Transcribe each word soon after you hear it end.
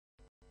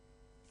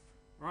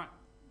Right,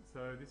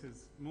 so this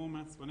is more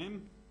Maths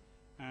 1M,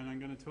 and I'm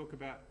going to talk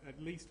about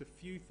at least a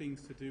few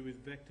things to do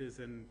with vectors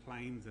and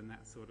planes and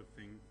that sort of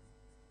thing.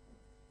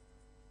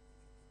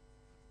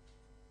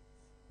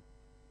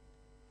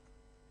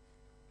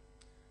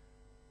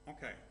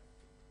 Okay.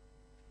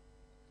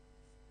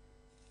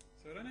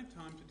 So I don't have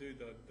time to do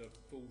the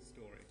full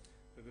story.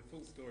 So the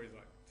full story is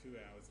like 2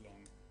 hours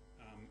long,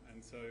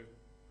 and so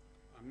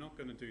I'm not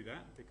going to do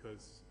that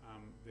because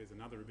there's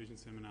another revision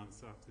seminar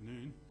this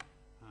afternoon.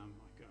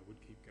 I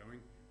would keep going,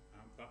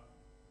 but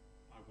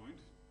I won't.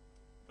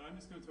 But I'm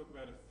just going to talk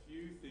about a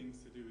few things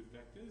to do with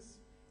vectors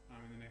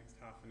in the next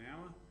half an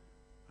hour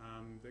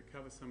that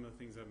cover some of the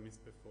things I've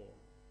missed before.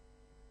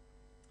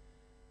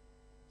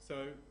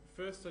 So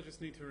first I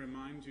just need to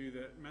remind you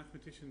that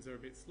mathematicians are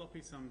a bit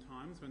sloppy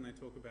sometimes when they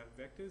talk about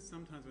vectors.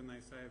 Sometimes when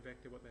they say a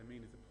vector what they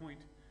mean is a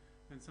point,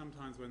 and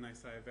sometimes when they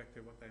say a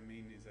vector what they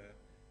mean is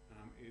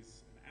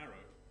an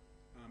arrow.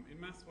 In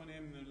Maths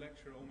 1M the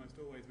lecturer almost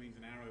always means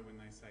an arrow when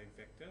they say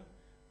vector,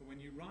 but when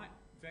you write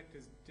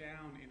vectors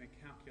down in a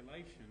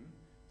calculation,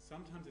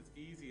 sometimes it's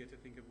easier to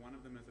think of one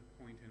of them as a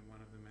point and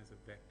one of them as a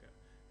vector,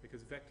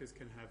 because vectors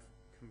can have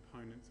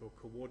components or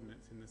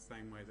coordinates in the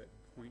same way that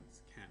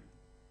points can.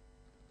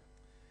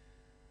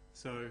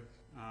 So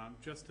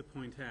just to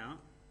point out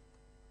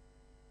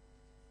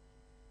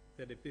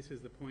that if this is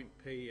the point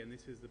P and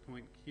this is the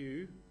point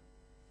Q,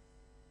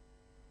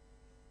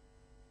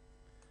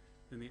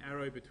 then the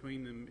arrow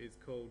between them is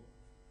called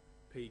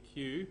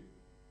PQ,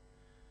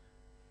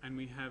 and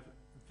we have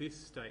this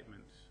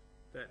statement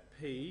that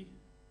P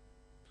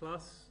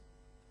plus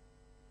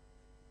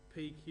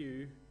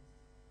PQ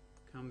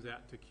comes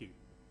out to Q.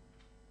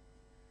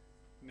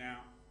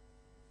 Now,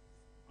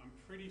 I'm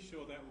pretty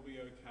sure that will be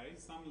okay.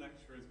 Some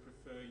lecturers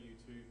prefer you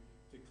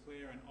to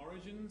declare an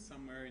origin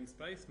somewhere in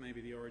space, maybe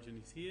the origin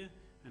is here,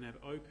 and have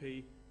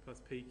OP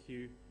plus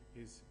PQ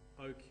is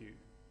OQ.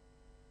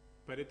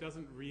 But it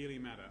doesn't really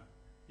matter.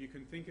 You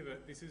can think of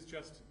it,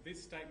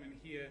 this statement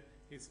here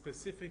is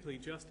specifically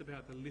just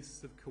about the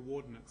lists of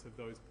coordinates of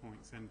those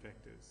points and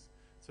vectors.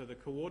 So the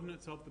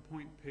coordinates of the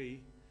point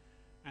P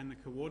and the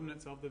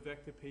coordinates of the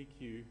vector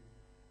PQ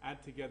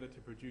add together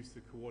to produce the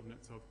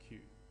coordinates of Q.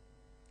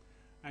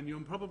 And you're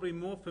probably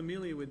more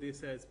familiar with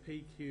this as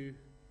PQ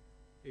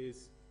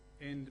is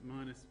end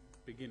minus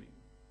beginning,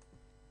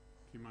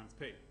 Q minus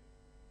P.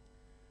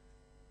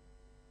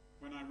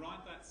 When I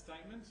write that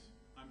statement,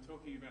 I'm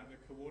talking about the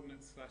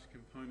coordinates /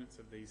 components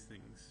of these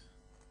things.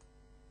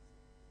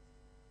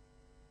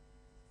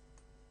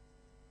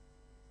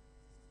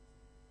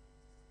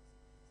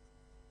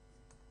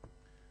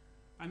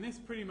 And this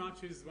pretty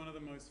much is one of the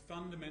most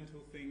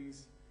fundamental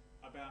things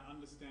about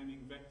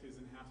understanding vectors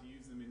and how to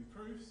use them in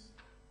proofs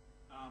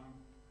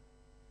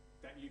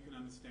that you can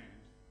understand.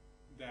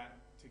 That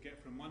to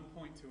get from one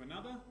point to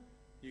another,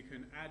 you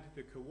can add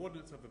the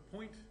coordinates of the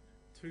point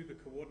to the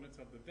coordinates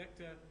of the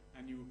vector,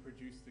 and you will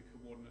produce the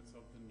coordinates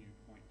of the new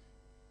point.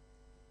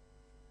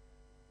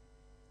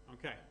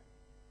 Okay,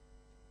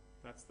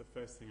 that's the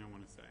first thing I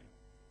want to say.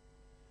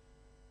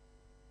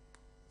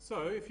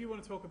 So if you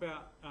want to talk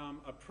about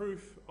a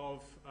proof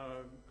of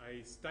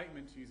a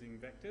statement using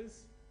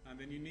vectors,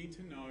 then you need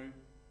to know,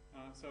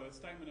 so a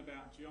statement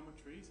about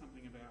geometry,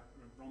 something about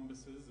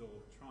rhombuses or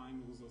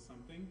triangles or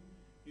something,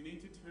 you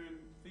need to turn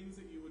things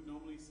that you would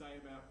normally say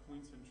about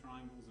points and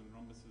triangles and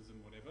rhombuses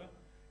and whatever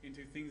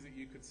into things that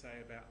you could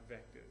say about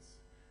vectors.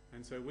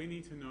 And so we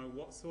need to know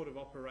what sort of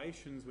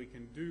operations we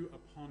can do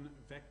upon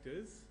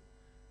vectors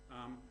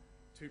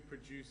to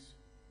produce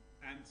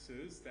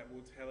answers that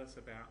will tell us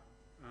about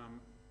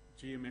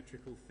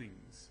geometrical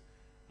things.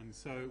 And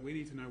so we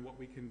need to know what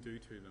we can do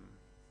to them.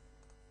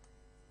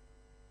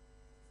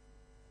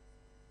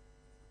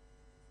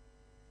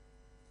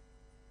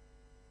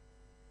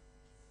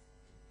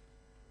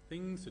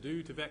 Things to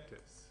do to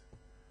vectors.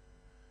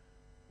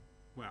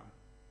 Well,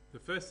 the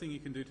first thing you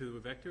can do to a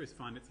vector is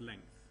find its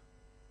length.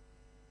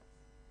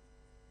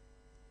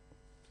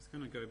 Just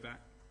going to go back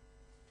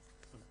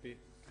a bit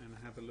and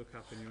have a look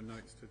up in your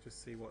notes to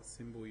just see what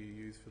symbol you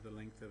use for the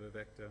length of a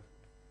vector.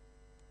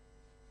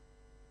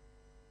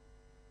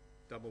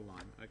 Double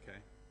line, okay.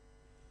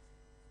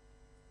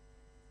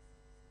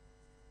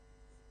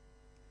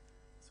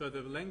 So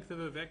the length of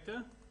a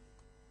vector,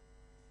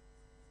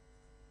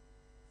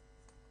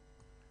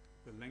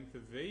 the length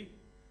of V,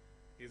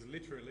 is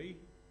literally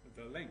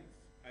the length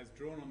as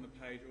drawn on the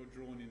page or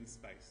drawn in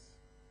space.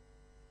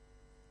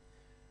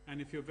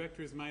 And if your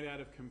vector is made out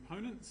of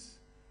components,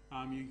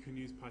 you can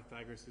use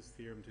Pythagoras'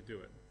 theorem to do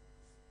it.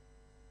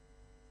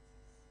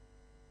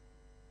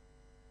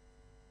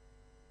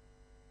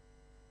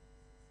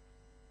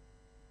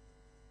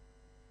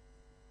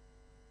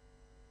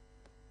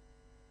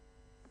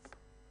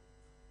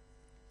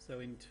 So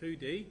in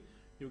 2D,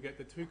 you'll get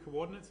the two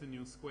coordinates and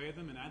you'll square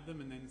them and add them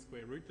and then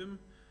square root them.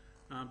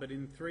 But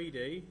in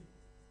 3D,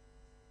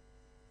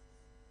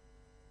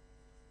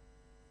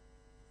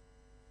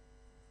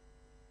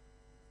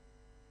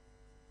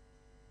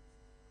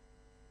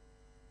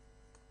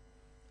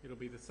 it'll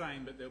be the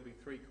same, but there'll be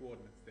three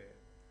coordinates there.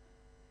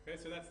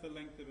 Okay, so that's the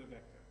length of a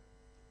vector.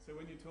 So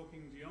when you're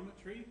talking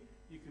geometry,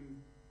 you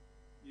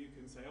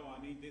can say, oh,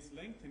 I need this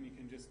length, and you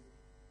can just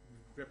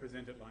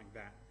represent it like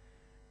that.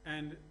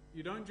 And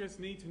you don't just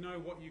need to know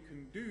what you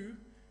can do,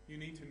 you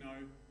need to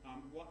know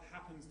what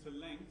happens to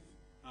length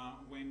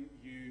when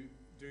you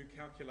do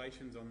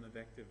calculations on the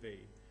vector v.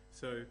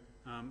 So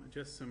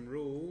just some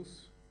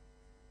rules.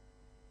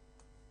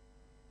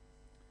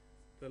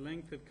 The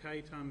length of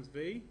k times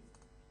v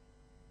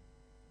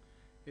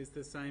is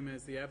the same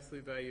as the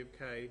absolute value of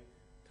k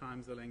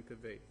times the length of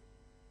v.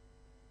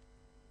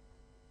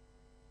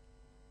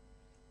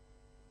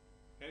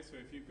 Okay, so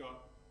if you've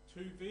got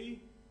 2v,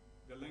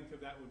 the length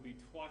of that would be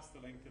twice the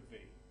length of v.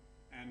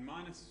 And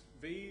minus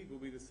v will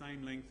be the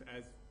same length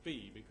as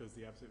v, because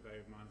the absolute value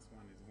of minus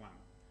 1 is 1.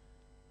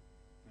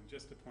 And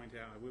just to point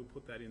out, I will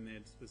put that in there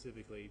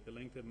specifically, the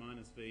length of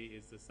minus v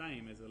is the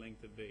same as the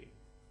length of v.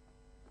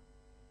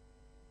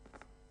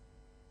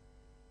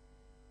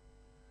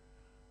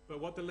 But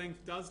what the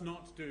length does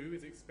not do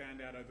is expand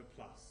out over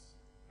plus.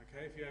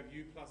 Okay, if you have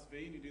u plus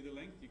v and you do the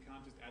length, you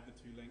can't just add the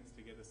two lengths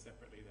together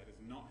separately. That is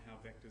not how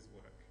vectors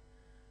work.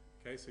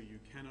 Okay, so you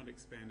cannot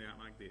expand out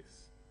like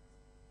this.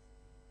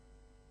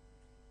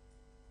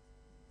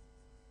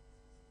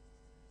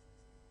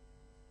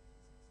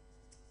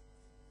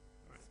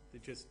 All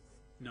right, just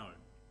no,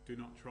 do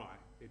not try.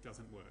 It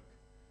doesn't work.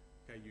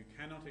 Okay, you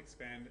cannot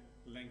expand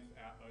length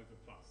out over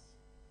plus.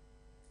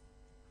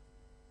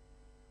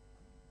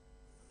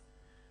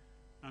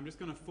 I'm just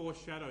going to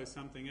foreshadow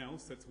something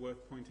else that's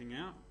worth pointing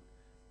out,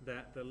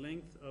 that the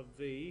length of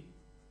v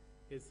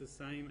is the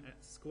same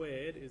at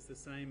squared is the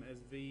same as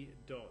v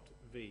dot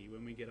v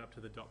when we get up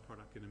to the dot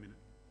product in a minute.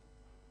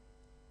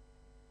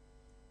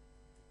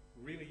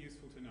 Really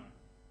useful to know.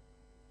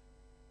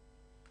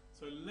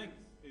 So length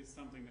is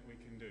something that we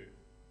can do.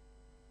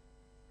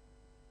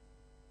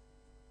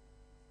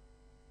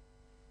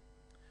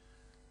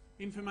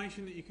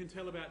 Information that you can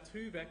tell about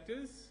two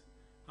vectors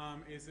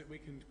is that we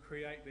can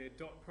create their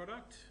dot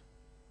product.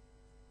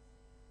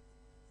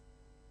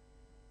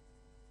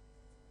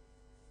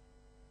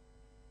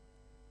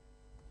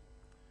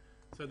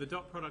 So the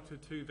dot product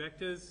of two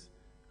vectors,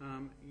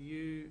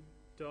 u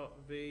dot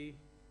v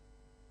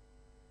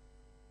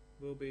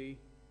will be,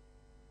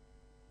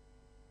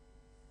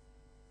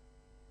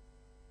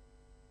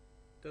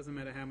 doesn't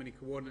matter how many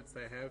coordinates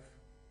they have,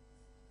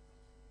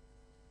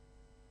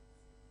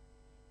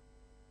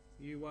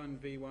 u1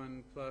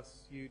 v1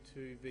 plus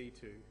u2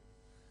 v2.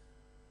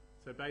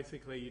 So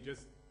basically you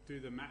just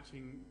do the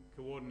matching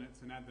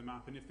coordinates and add them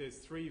up, and if there's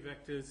three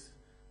vectors,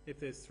 if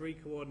there's three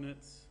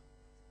coordinates,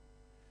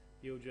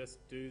 you'll just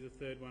do the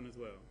third one as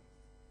well.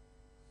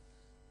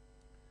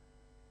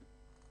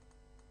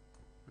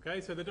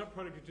 Okay, so the dot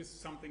product is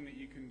just something that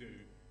you can do.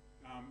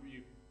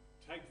 You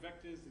take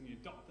vectors and you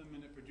dot them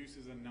and it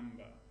produces a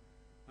number.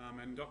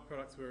 And dot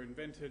products were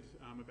invented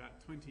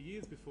about 20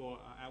 years before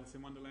Alice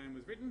in Wonderland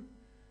was written.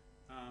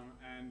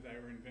 And they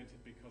were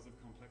invented because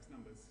of complex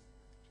numbers,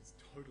 which is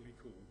totally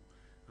cool,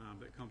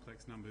 that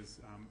complex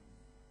numbers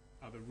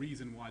are the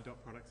reason why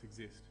dot products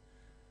exist.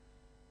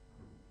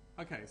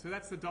 Okay, so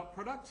that's the dot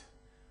product,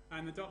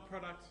 and the dot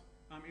product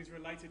is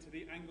related to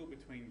the angle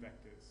between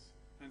vectors.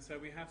 And so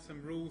we have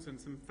some rules and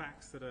some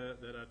facts that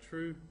are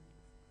true.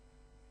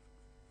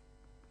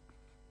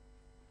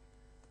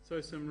 So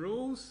some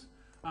rules,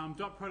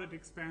 dot product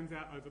expands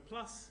out over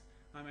plus,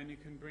 and you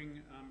can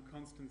bring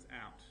constants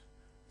out.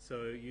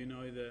 So you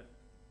know that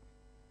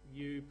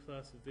u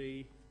plus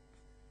v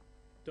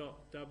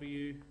dot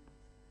w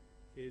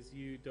is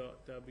u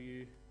dot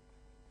w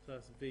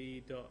plus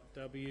v dot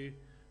w.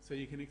 So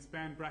you can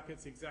expand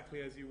brackets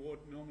exactly as you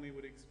normally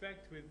would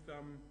expect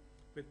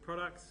with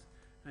products,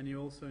 and you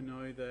also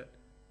know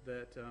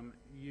that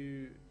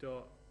u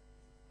dot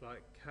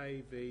like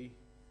kv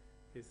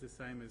is the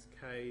same as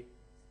k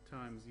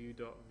times u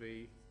dot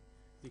v.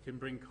 You can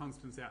bring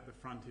constants out the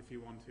front if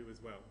you want to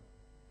as well.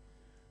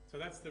 So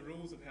that's the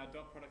rules of how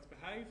dot products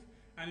behave,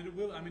 and it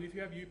will, I mean, if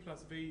you have u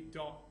plus v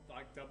dot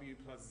like w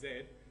plus z,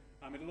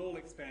 it'll all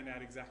expand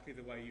out exactly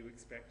the way you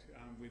expect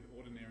with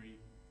ordinary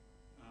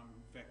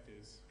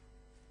vectors.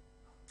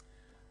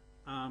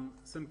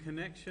 Some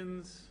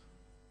connections.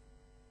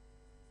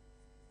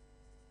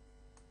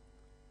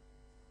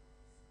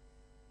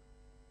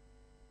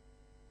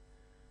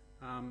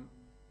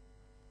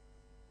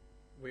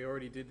 We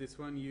already did this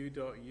one. U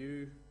dot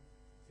u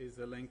is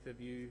the length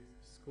of u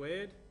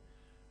squared.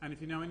 And if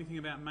you know anything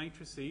about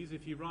matrices,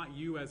 if you write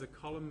u as a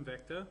column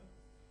vector,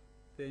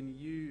 then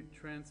u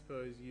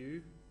transpose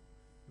u,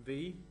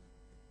 v,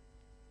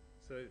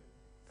 so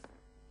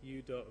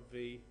u dot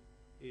v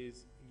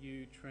is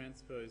u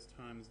transpose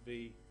times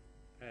v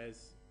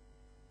as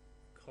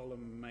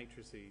column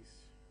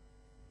matrices.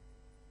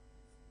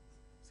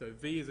 So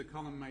v is a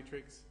column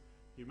matrix,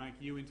 you make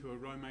u into a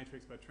row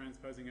matrix by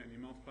transposing it, and you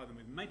multiply them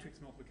with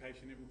matrix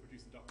multiplication, it will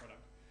produce the dot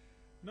product.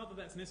 Not that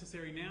that's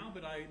necessary now,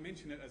 but I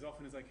mention it as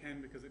often as I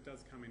can because it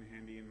does come in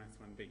handy in Maths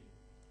 1B.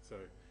 So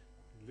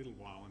a little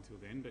while until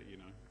then, but you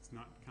know, it's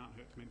not, can't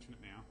hurt to mention it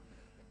now.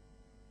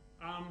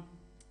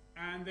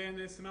 And then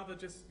there's some other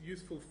just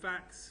useful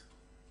facts.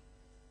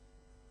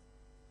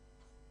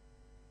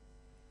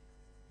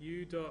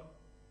 u dot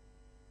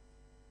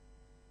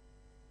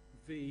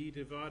v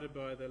divided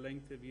by the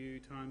length of u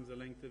times the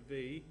length of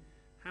v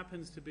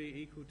happens to be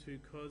equal to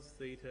cos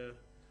theta,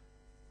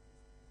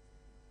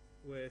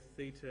 where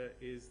theta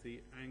is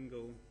the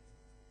angle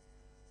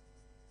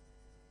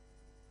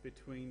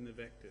between the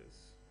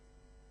vectors.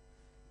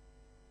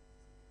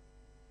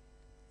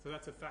 So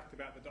that's a fact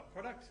about the dot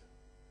product.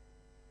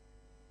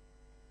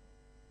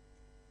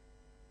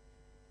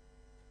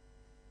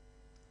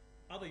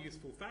 Other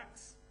useful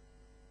facts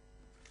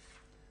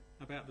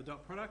about the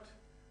dot product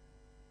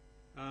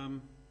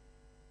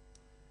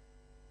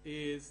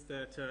is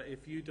that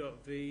if u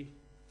dot v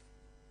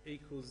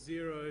equals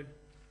 0,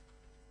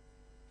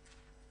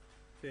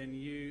 then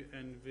u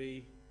and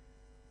v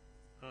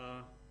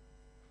are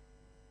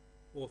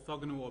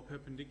orthogonal or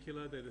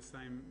perpendicular. They're the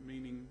same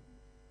meaning.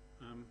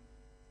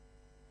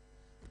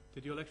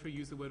 Did your lecturer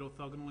use the word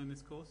orthogonal in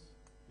this course?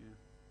 Yeah.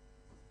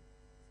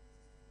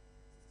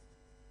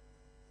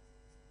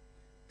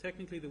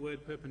 Technically, the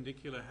word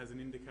perpendicular has an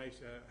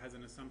indication, has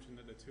an assumption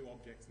that the two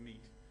objects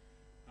meet,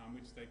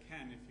 which they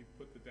can if you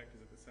put the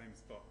vectors at the same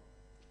spot.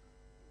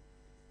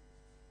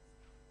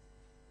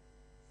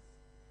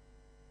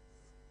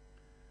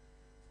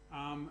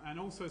 And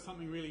also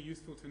something really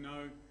useful to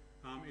know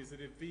is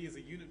that if v is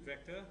a unit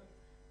vector,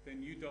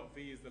 then u dot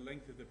v is the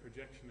length of the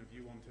projection of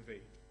u onto v.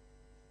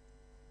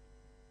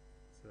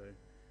 So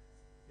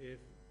if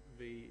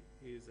v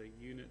is a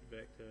unit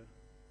vector,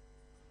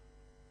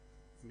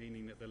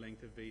 meaning that the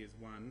length of v is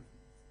 1,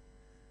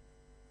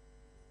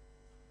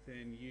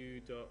 then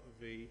u dot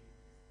v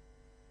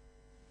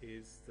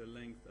is the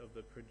length of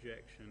the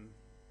projection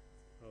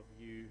of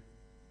u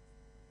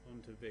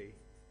onto v.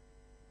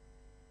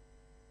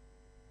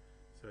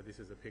 So this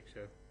is a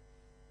picture.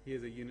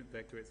 Here's a unit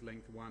vector, its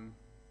length 1.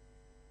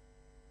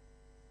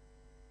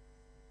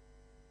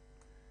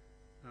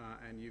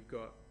 And you've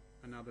got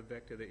another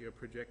vector that you're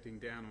projecting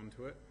down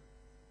onto it.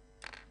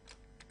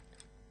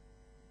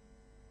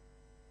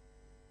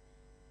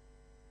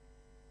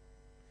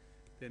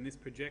 Then this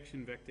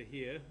projection vector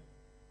here,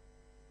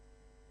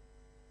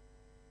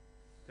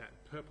 that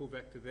purple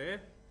vector there,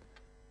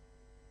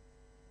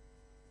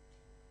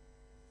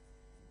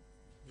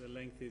 the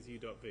length is u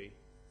dot v,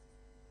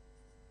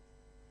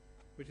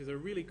 which is a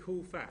really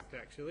cool fact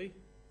actually.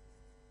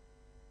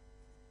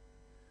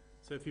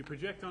 So if you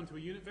project onto a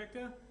unit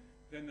vector,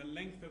 then the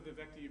length of the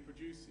vector you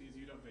produce is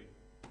u dot v.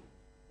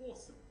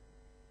 Awesome.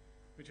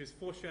 Which is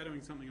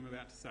foreshadowing something I'm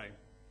about to say.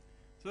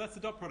 So that's the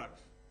dot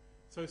product.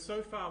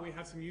 So far we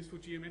have some useful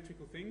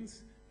geometrical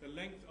things. The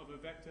length of a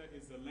vector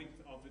is the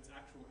length of its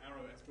actual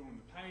arrow as drawn on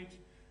the page.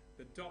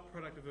 The dot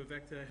product of a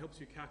vector helps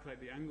you calculate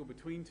the angle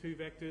between two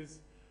vectors.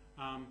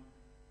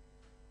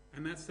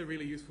 And that's the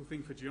really useful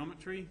thing for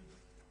geometry.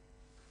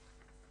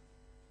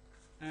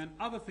 And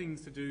other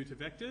things to do to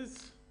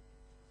vectors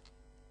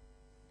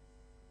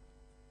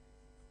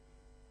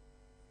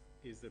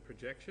is the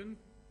projection.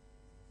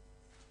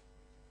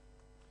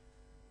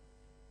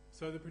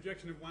 So the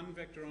projection of one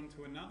vector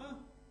onto another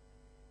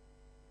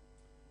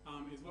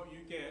is what you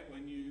get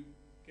when you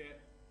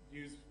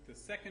use the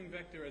second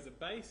vector as a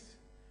base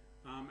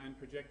and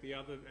project the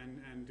other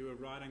and do a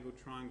right angled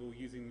triangle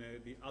using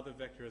the other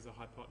vector as a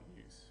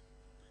hypotenuse.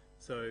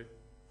 So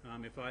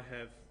if I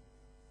have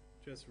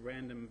just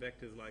random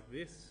vectors like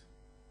this,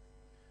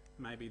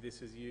 maybe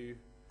this is u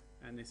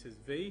and this is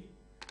v,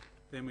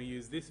 then we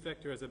use this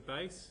vector as a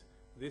base,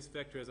 this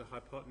vector as a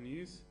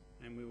hypotenuse,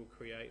 and we will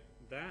create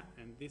that,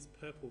 and this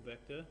purple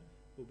vector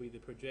will be the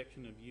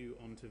projection of u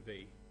onto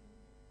v.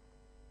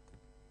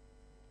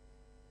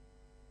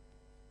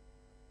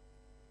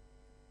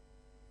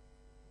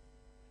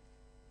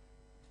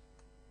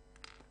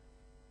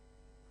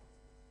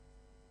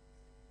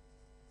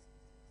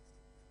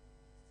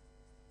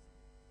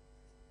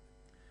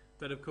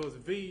 But of course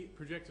v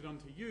projected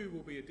onto u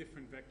will be a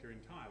different vector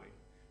entirely,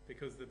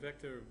 because the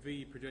vector of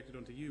v projected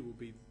onto u will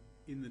be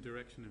in the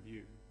direction of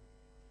u.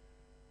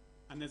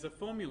 And there's a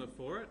formula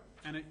for it,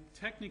 and it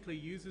technically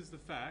uses the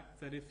fact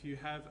that if you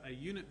have a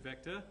unit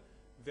vector,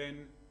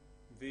 then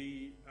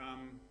the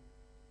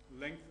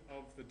length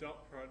of the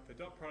dot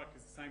product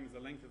is the same as the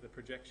length of the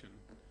projection.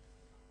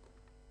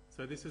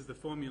 So this is the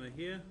formula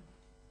here.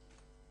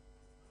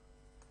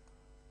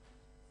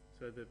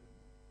 So the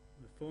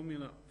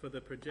formula for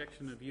the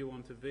projection of u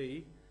onto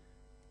v,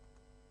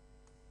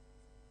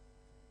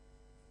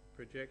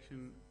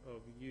 projection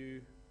of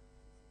u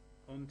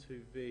onto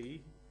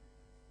v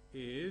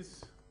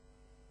is,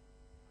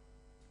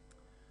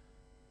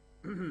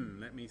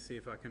 let me see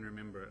if I can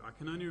remember it. I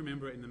can only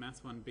remember it in the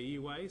Maths 1B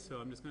way, so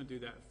I'm just going to do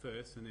that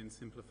first and then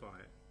simplify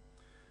it.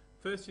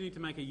 First you need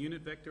to make a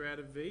unit vector out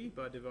of v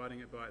by dividing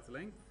it by its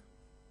length.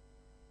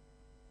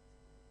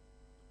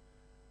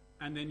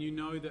 And then you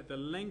know that the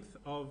length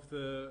of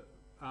the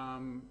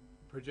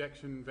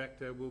projection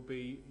vector will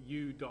be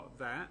u dot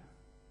that.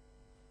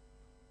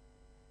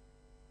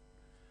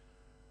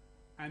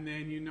 And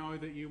then you know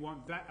that you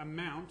want that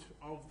amount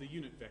of the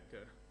unit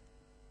vector.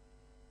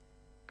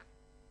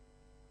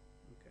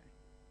 Okay.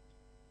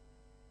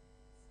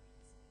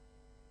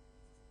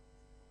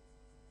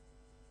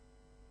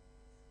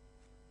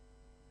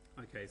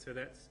 Okay, so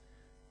that's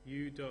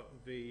u dot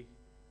v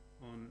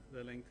on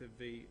the length of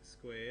v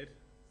squared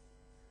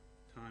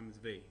times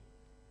v.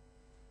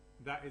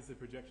 That is the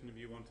projection of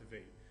u onto v.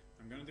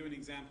 I'm going to do an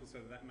example so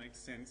that makes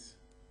sense.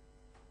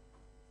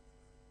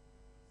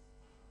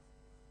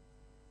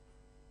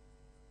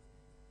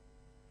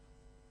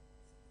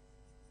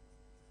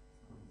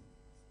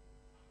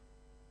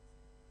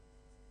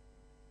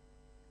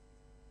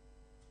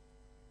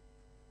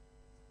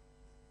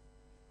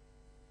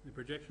 The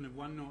projection of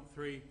 1, 0,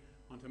 3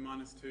 onto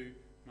minus 2,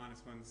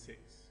 minus 1, 6.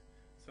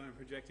 So I'm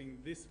projecting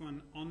this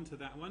one onto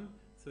that one.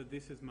 So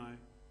this is my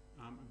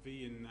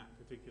v in that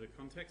particular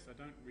context. I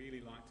don't really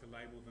like to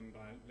label them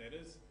by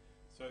letters.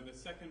 So the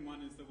second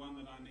one is the one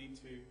that I need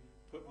to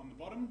put on the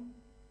bottom.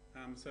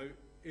 So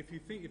if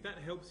that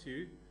helps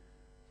you,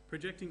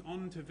 projecting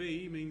onto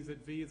v means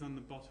that v is on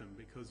the bottom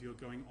because you're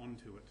going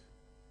onto it.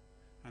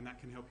 And that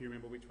can help you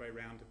remember which way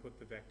round to put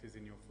the vectors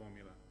in your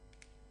formula.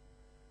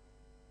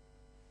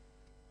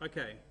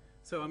 Okay,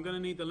 so I'm going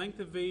to need the length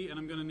of v and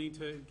I'm going to need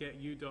to get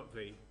u dot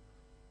v.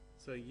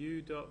 So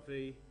u dot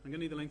v, I'm going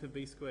to need the length of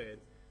v squared.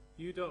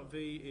 U dot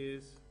v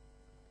is,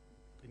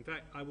 in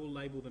fact, I will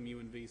label them u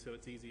and v so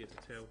it's easier to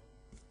tell.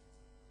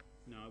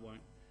 No, I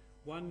won't.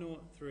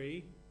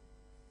 103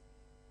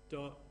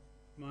 dot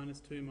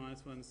minus 2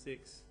 minus 1,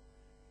 6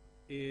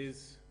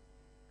 is,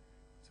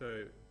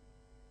 so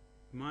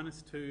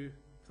minus 2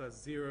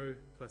 plus 0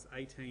 plus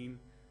 18,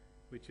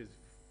 which is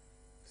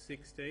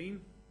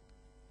 16.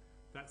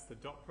 That's the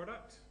dot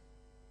product.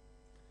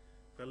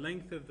 The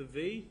length of the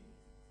v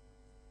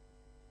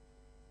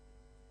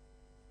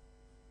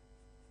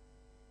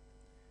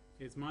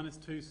is minus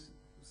 2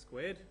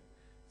 squared.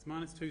 It's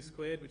minus 2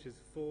 squared, which is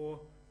 4,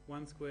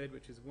 1 squared,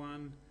 which is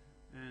 1,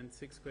 and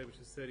 6 squared, which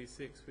is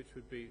 36, which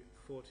would be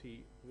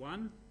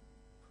 41.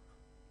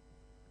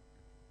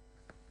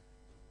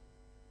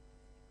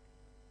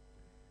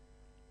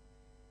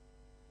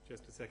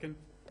 Just a second.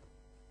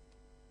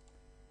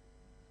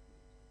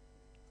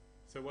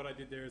 So what I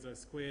did there is I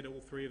squared all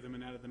three of them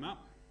and added them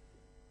up.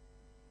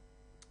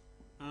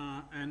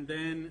 And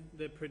then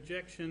the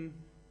projection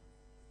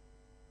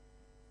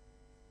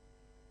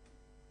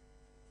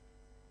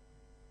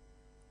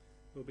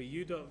will be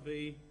u dot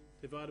v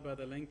divided by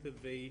the length of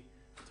v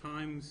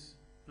times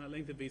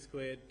length of v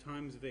squared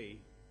times v.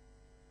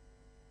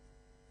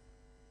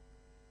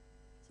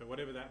 So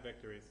whatever that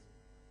vector is,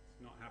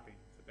 it's not happy.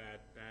 It's a bad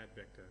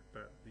vector,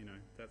 but you know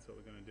that's what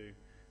we're going to do.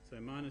 So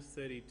minus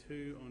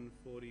 32 on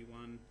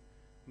 41,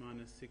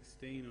 minus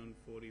 16 on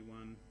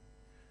 41,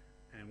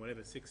 and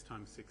whatever 6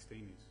 times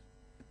 16 is.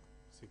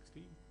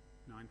 60,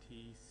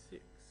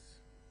 96.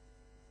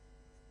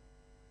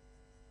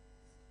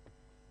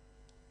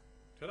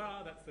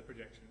 Ta-da, that's the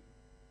projection.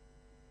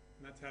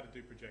 And that's how to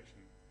do projection.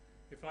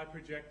 If I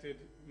projected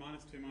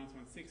minus 2, minus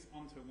 1, 6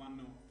 onto 1,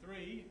 0,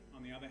 3,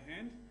 on the other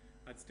hand,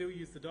 I'd still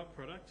use the dot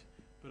product,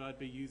 but I'd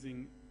be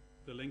using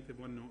the length of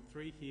 1, 0,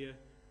 3 here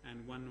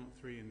and 1, 0,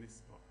 3 in this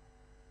spot.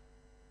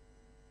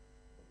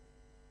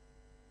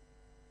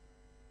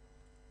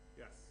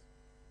 Yes?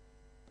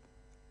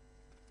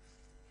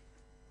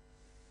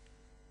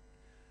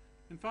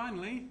 And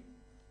finally,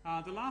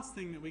 the last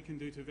thing that we can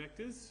do to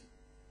vectors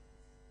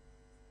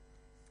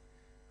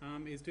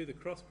is do the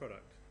cross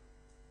product,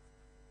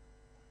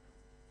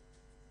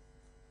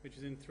 which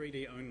is in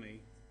 3D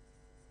only.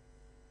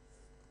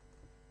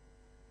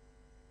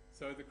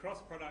 So the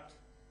cross product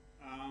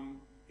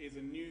is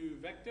a new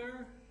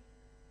vector,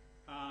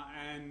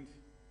 and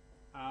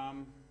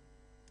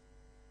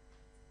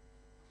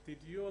did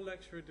your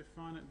lecturer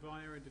define it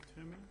via a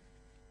determinant?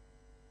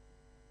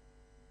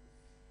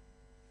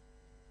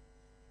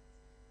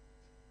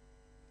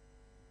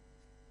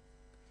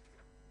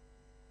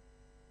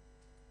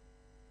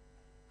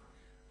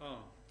 Oh,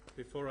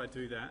 before I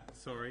do that,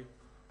 sorry.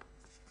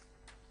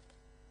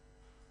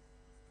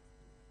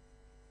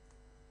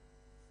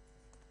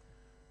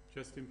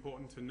 Just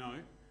important to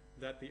note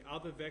that the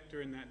other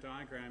vector in that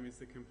diagram is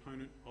the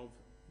component of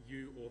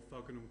u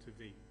orthogonal to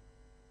v.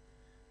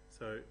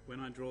 So when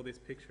I draw this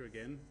picture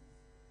again,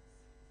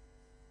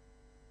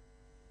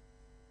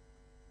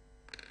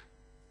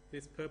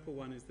 this purple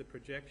one is the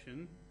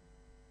projection,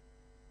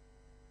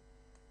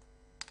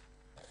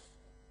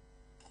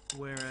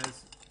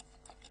 whereas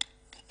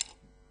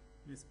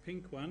this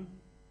pink one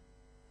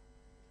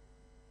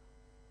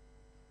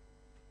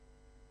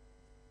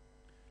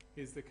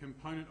is the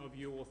component of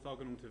u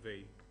orthogonal to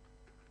v.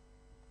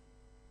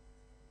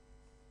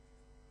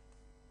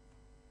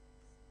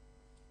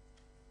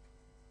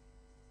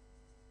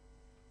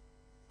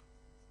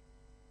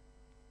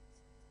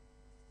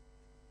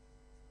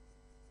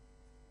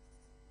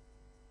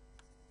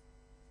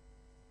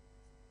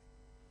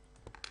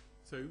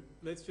 So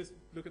let's just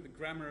look at the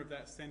grammar of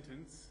that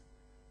sentence.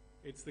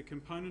 It's the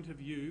component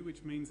of u,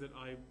 which means that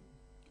I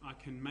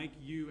can make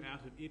u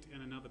out of it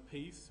and another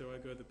piece. So I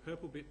go the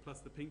purple bit plus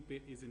the pink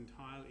bit is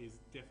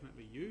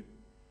definitely u.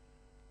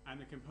 And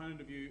the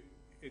component of u,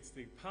 it's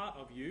the part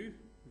of u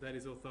that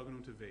is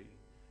orthogonal to v.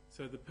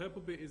 So the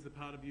purple bit is the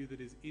part of u that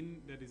is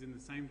in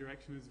the same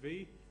direction as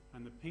v.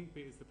 and the pink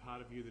bit is the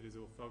part of U that is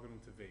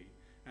orthogonal to V.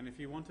 And if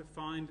you want to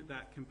find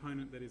that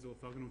component that is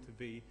orthogonal to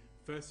V,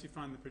 first you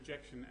find the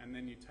projection and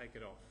then you take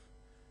it off.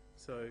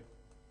 So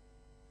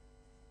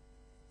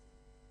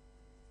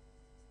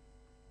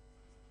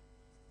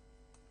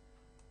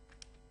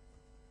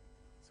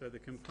the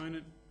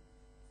component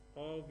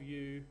of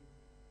U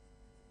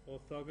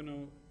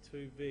orthogonal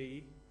to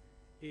V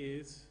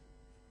is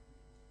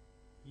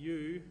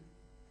U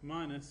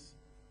minus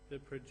the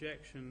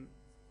projection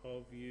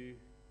of U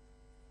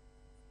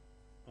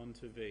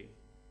onto V.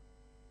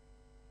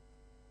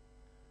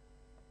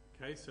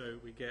 Okay, so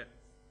we get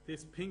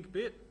this pink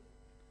bit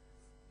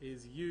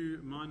is U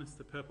minus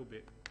the purple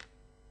bit,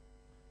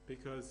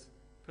 because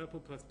purple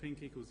plus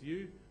pink equals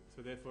U,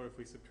 so therefore if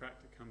we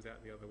subtract it comes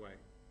out the other way.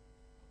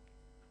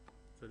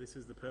 So this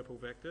is the purple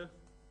vector,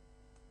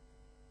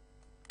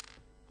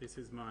 this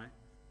is my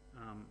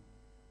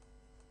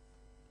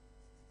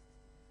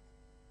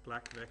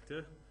black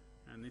vector,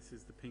 and this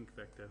is the pink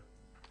vector.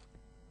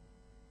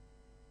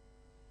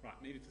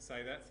 Right, needed to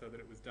say that so that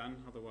it was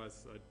done,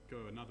 otherwise I'd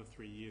go another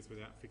 3 years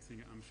without fixing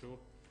it, I'm sure.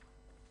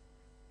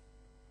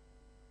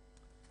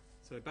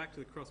 So back to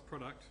the cross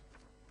product.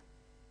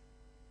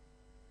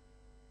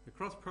 The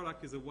cross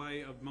product is a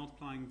way of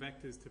multiplying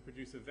vectors to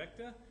produce a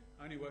vector.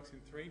 Only works in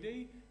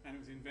 3D, and it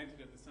was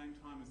invented at the same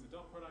time as the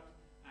dot product,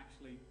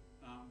 actually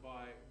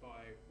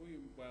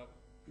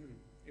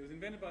it was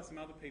invented by some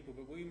other people,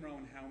 but William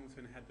Rowan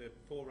Hamilton had the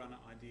forerunner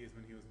ideas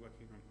when he was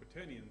working on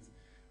quaternions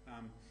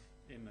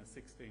in the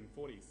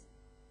 1640s.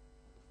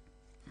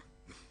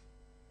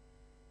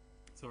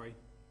 Sorry,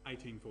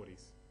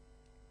 1840s.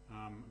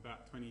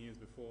 About 20 years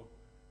before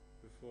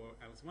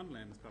Alice in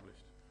Wonderland was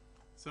published.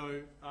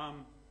 So,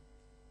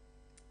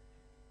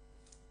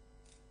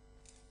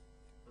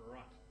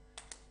 right.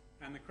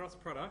 And the cross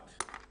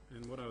product,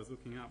 and what I was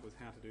looking up was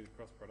how to do the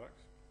cross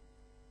product.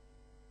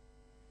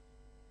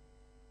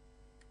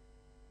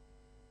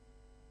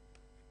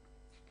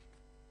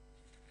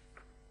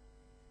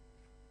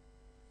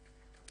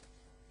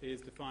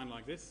 Is defined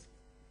like this.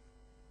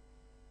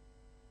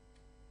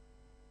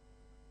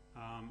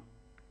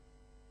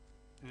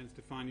 And it's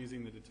defined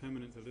using the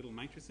determinants of little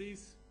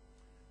matrices.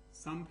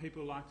 Some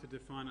people like to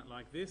define it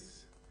like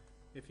this.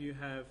 If you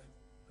have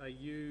a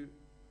U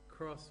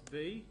cross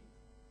V,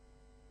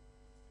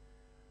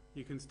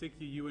 you can stick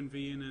your U and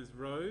V in as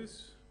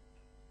rows.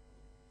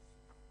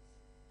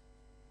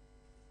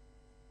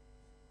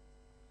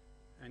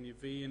 And your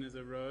V in as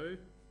a row.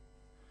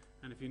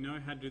 And if you know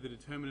how to do the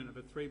determinant of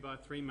a 3 by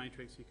 3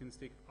 matrix, you can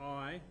stick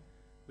I,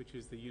 which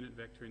is the unit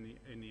vector in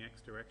the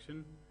x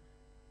direction,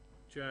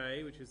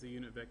 J, which is the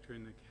unit vector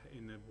in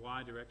the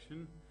y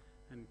direction,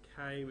 and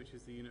K, which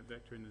is the unit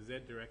vector in the z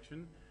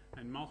direction,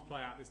 and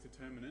multiply out this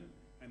determinant,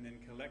 and then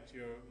collect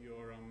your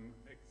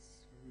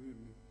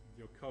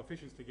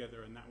coefficients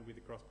together, and that will be the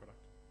cross product.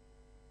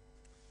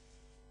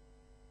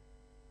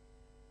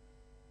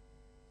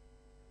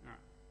 All right,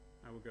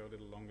 I will go a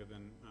little longer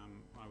than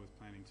I was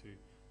planning to,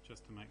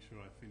 just to make sure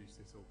I finish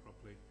this all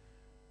properly.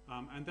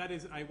 And that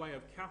is a way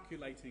of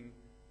calculating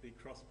the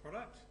cross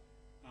product.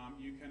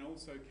 You can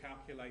also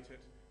calculate it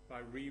by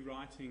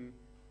rewriting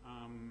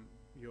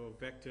your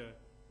vector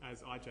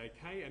as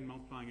ijk and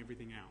multiplying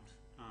everything out,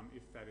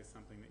 if that is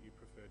something that you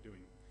prefer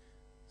doing.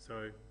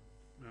 So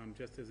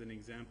just as an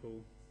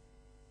example,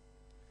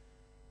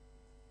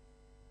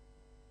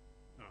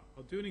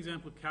 I'll do an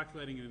example of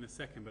calculating it in a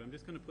second, but I'm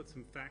just going to put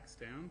some facts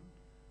down.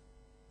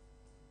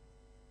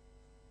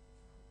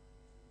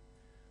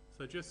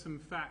 So just some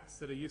facts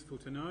that are useful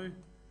to know.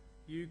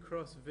 U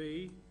cross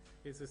V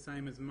is the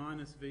same as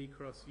minus V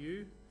cross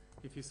U.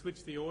 If you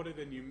switch the order,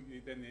 then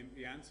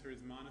the answer is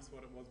minus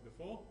what it was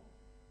before.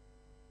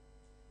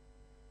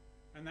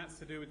 And that's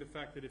to do with the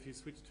fact that if you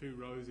switch 2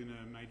 rows in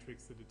a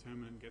matrix, the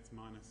determinant gets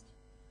minused.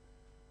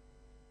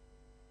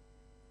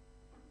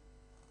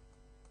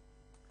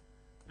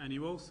 And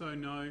you also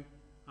know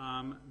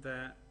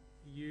that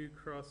U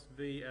cross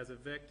V as a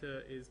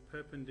vector is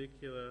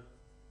perpendicular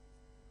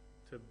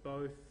to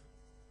both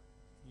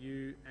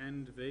U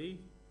and V.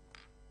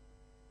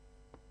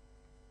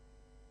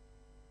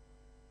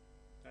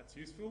 That's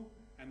useful.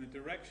 And the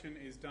direction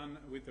is done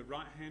with the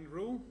right-hand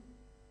rule.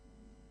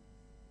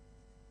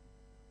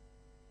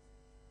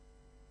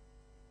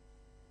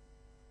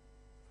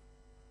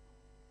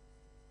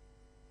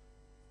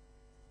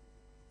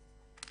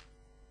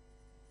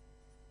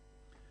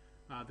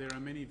 There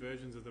are many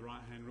versions of the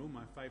right-hand rule.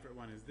 My favourite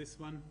one is this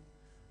one.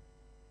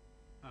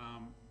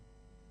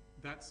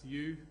 That's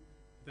U,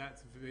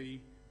 that's V,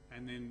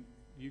 and then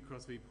U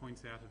cross V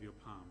points out of your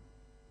palm.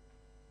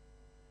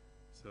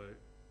 So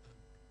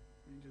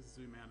let me just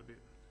zoom out a bit.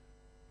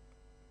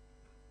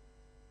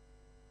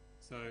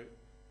 So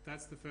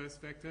that's the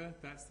first vector,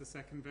 that's the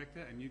second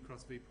vector, and U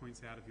cross V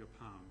points out of your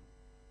palm.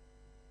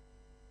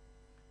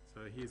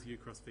 So here's U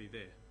cross V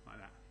there, like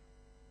that.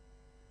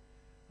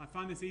 I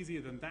find this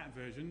easier than that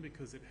version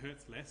because it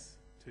hurts less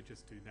to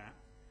just do that.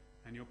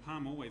 And your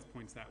palm always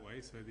points that way,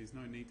 so there's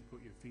no need to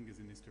put your fingers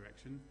in this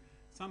direction.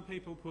 Some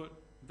people put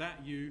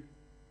that U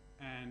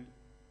and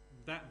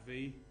that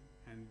V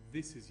and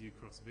this is u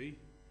cross v,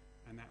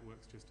 and that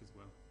works just as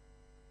well.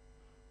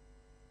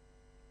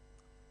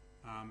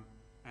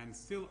 And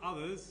still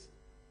others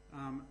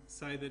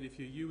say that if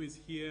your u is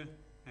here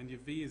and your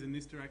v is in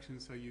this direction,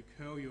 so you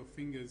curl your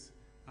fingers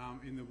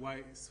in the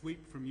way,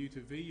 sweep from u to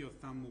v, your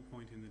thumb will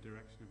point in the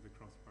direction of the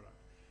cross product.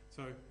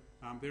 So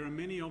there are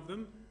many of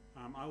them.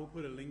 I will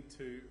put a link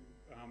to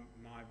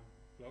my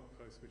blog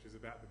post, which is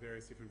about the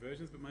various different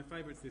versions, but my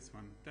favourite is this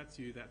one. That's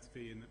u, that's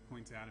v, and it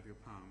points out of your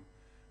palm.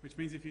 Which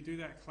means if you do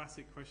that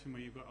classic question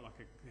where you've got like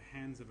the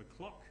hands of a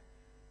clock,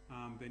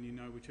 then you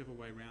know whichever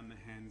way round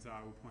the hands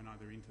are will point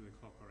either into the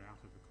clock or out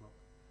of the clock.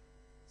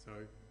 So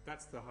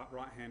that's the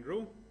right-hand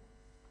rule.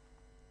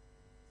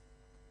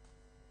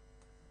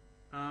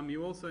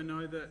 You also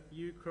know that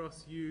u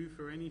cross u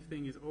for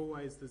anything is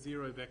always the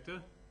zero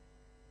vector.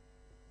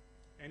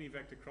 Any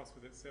vector crossed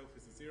with itself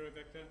is a zero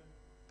vector.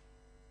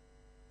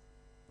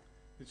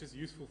 It's just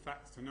useful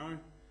facts to know.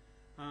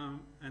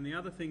 And the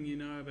other thing you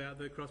know about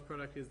the cross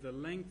product is the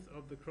length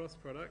of the cross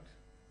product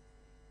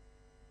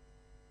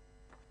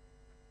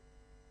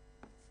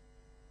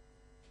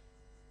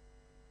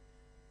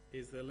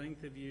is the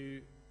length of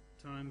u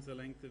times the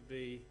length of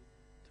v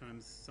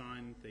times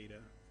sine theta,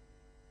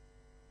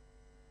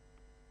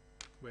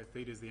 where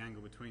theta is the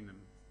angle between them.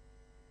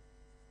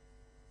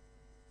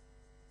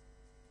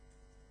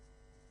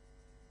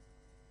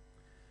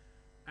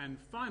 And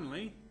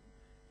finally,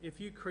 if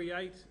you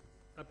create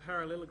a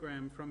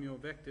parallelogram from your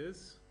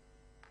vectors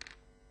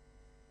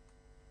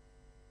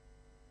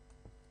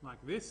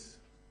like this,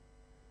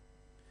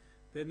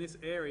 then this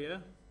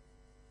area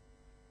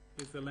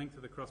is the length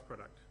of the cross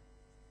product.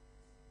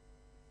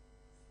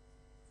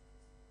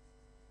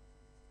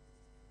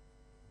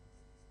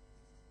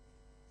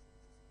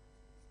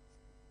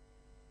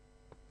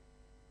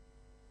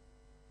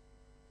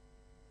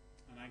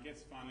 And I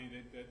guess finally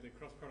the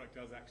cross product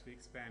does actually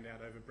expand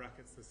out over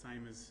brackets the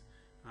same as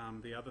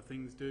the other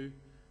things do.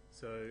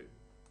 So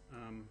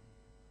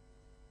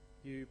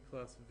u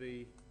plus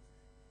v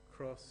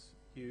cross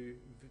u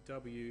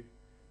w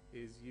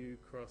is u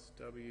cross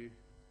w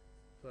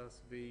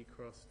plus v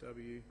cross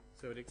w.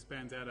 So it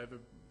expands out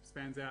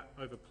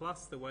over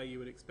plus the way you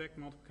would expect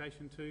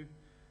multiplication to,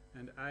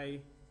 and a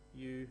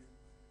u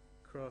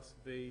cross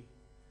v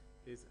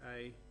is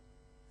a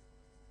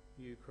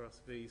u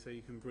cross v. So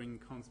you can bring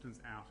constants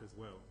out as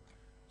well.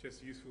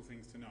 Just useful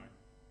things to know.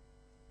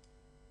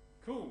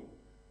 Cool.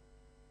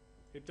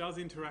 It does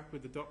interact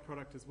with the dot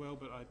product as well,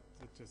 but I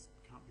just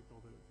can't be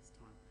bothered at this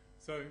time.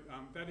 So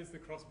that is the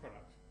cross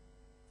product.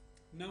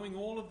 Knowing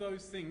all of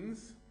those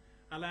things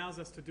allows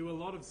us to do a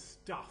lot of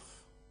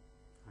stuff.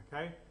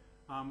 Okay,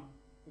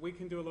 we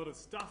can do a lot of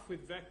stuff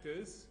with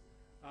vectors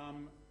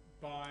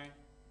by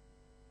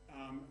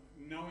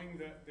knowing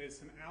that there's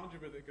some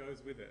algebra that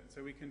goes with it.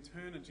 So we can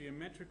turn a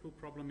geometrical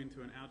problem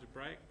into an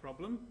algebraic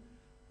problem,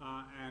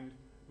 and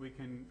we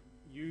can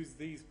use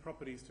these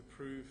properties to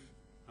prove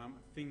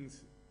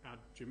things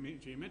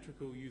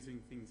geometrical using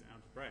things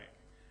algebraic,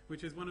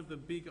 which is one of the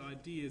big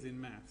ideas in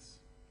maths.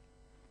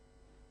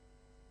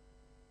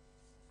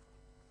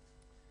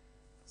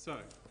 So,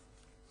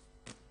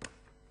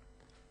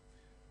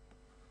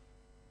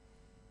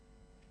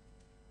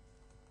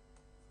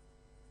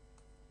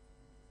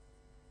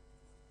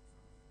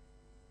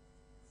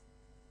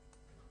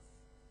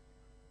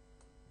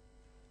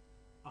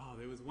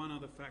 there was one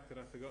other fact that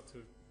I forgot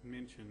to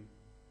mention,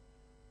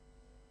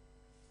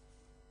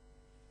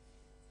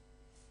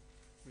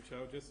 which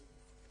I'll just,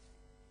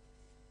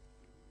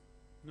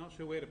 not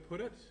sure where to put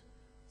it,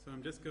 so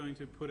I'm just going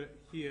to put it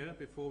here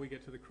before we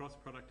get to the cross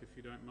product, if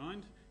you don't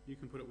mind. You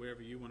can put it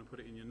wherever you want to put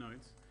it in your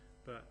notes,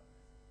 but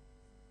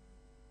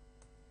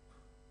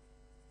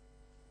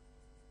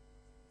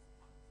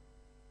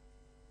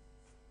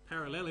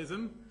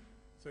parallelism,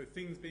 so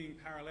things being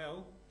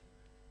parallel,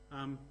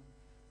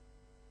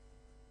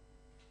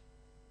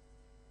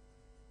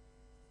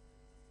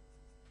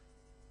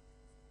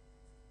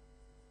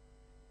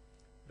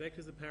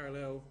 vectors are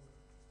parallel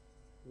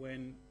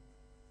when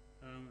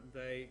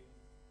they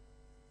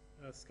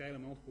are scalar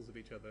multiples of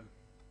each other.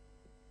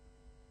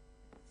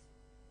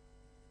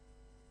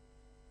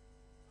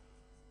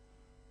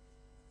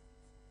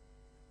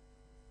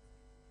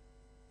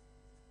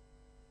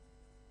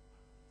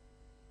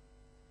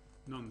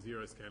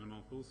 Non-zero scalar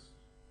multiples.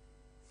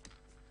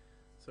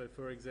 So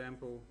for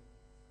example,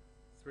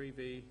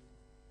 3v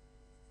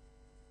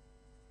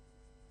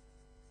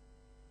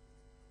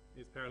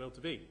is parallel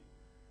to v.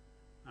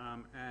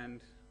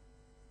 And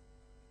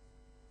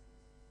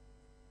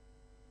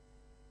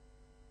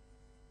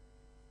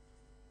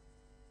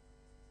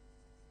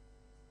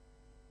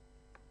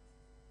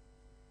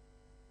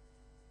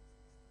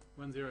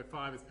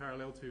 (105) is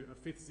parallel to a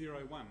fifth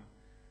 0(1),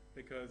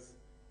 because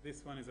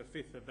this one is a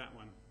fifth of that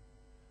one.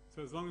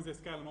 So as long as they're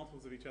scalar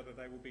multiples of each other,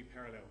 they will be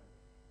parallel.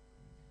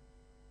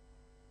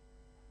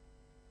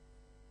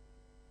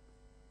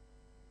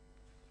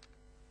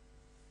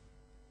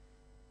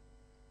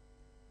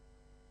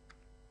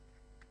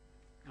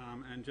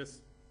 And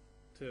just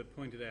to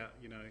point it out,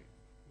 you know,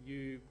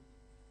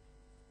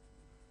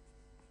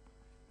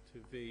 to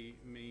V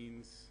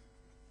means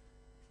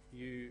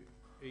U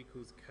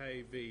equals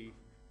KV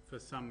for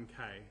some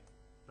K,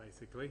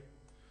 basically.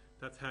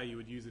 That's how you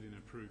would use it in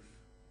a proof.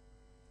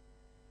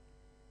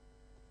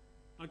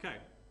 Okay,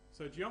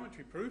 so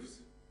geometry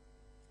proofs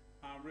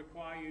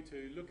require you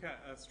to look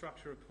at a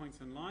structure of points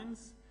and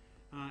lines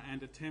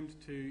and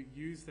attempt to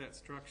use that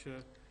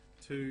structure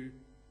to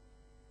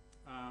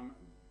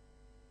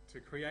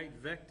create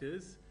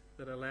vectors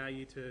that allow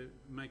you to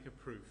make a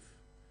proof.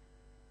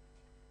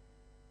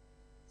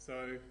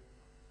 So,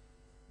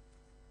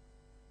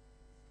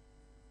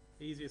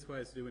 easiest way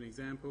is to do an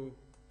example.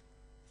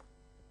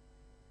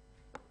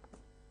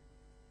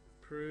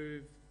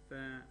 Prove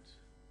that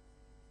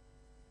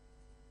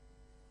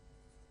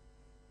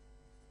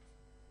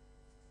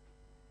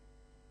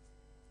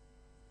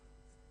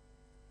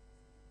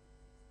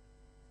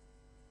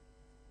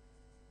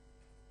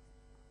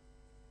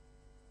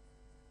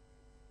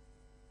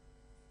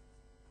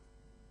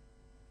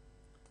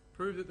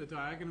the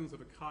diagonals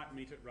of a kite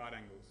meet at right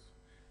angles.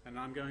 And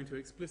I'm going to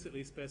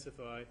explicitly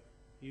specify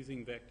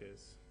using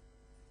vectors.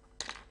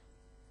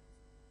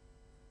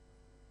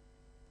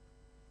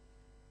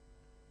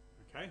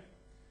 Okay,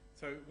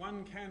 so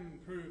one can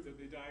prove that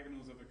the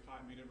diagonals of a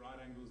kite meet at right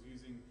angles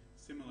using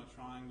similar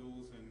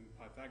triangles and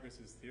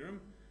Pythagoras' theorem,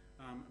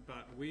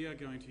 but we are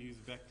going to use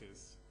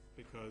vectors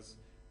because,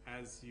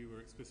 as you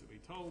were explicitly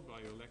told by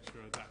your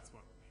lecturer, that's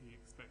what he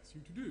expects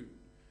you to do.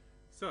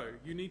 So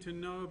you need to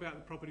know about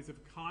the properties of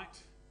a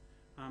kite,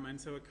 and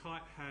so a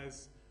kite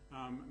has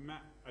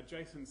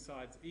adjacent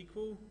sides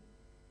equal,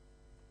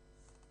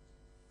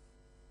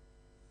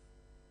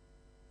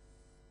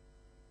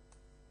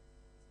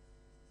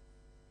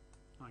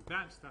 like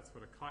that. That's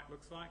what a kite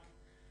looks like.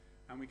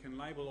 And we can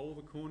label all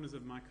the corners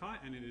of my kite,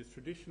 and it is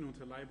traditional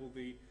to label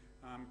the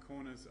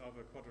corners of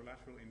a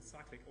quadrilateral in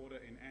cyclic order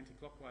in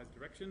anti-clockwise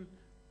direction.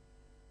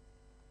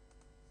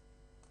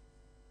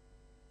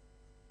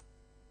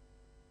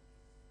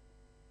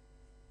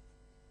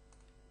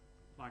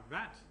 Like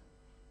that.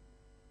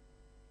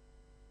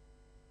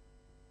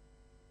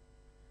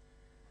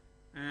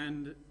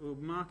 And we'll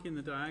mark in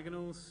the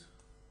diagonals,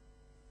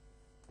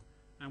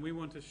 and we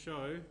want to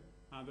show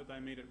that they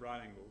meet at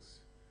right angles.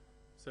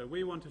 So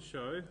we want to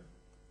show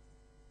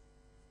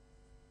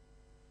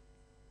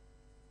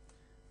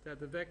that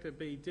the vector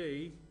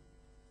BD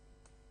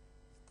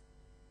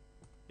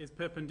is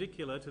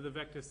perpendicular to the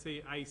vector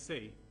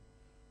CAC.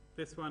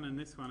 This one and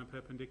this one are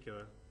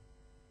perpendicular.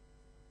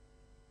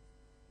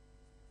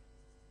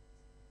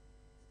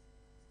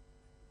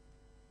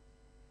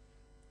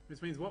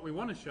 Which means what we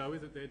want to show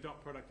is that their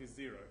dot product is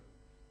 0.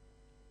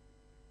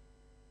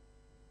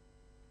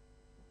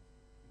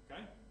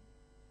 Okay?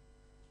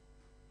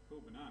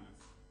 Cool bananas.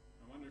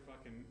 I wonder if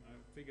I can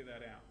figure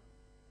that out.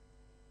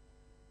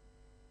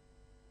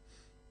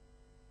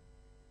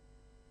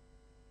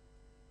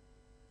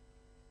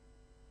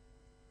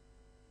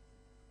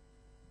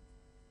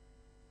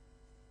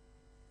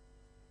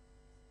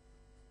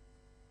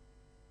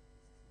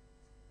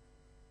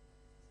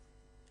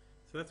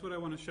 So that's what I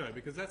want to show,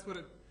 because that's what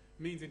it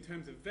means in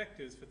terms of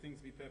vectors for things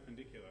to be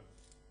perpendicular.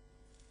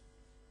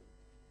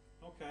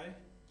 Okay,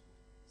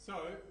 so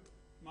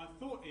my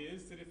thought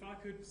is that if I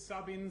could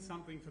sub in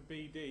something for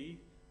BD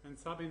and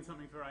sub in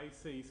something for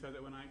AC so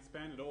that when I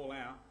expand it all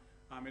out,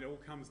 it all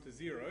comes to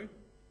 0,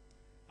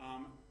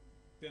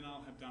 then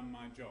I'll have done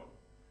my job.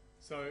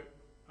 So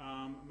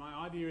my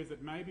idea is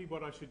that maybe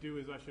what I should do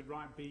is I should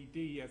write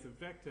BD as a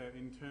vector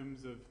in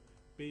terms of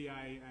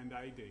BA and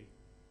AD.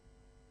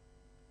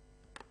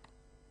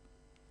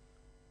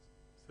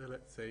 So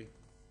let's see,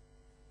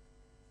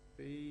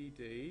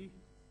 BD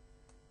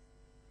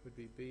would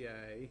be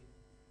BA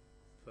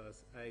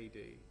plus AD.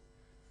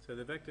 So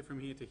the vector from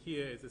here to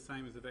here is the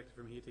same as the vector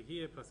from here to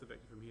here plus the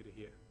vector from here to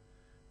here.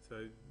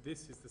 So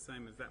this is the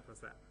same as that plus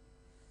that.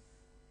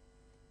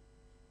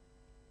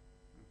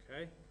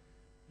 Okay,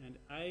 and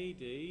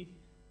AD,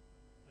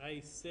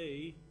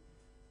 AC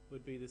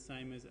would be the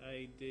same as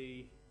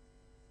AD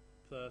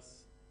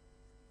plus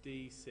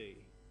DC,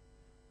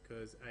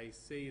 because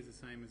AC is the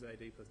same as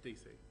AD plus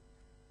DC.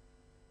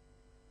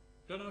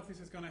 Don't know if this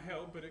is going to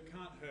help, but it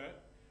can't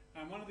hurt.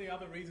 And one of the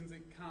other reasons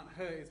it can't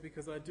hurt is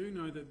because I do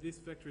know that this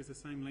vector is the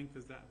same length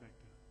as that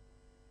vector.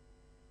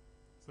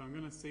 So I'm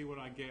going to see what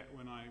I get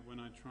when I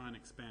try and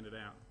expand it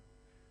out.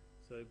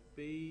 So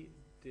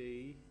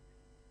BD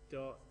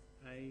dot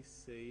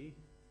AC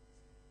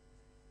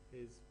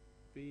is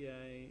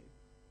BA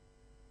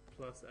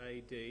plus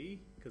AD,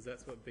 because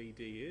that's what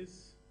BD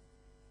is,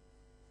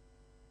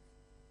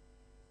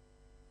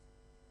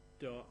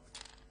 dot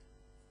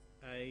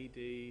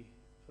AD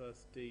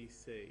plus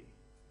DC.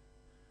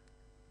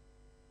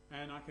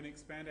 And I can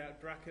expand out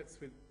brackets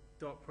with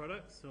dot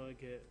products, so I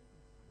get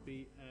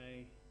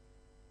BA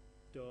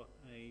dot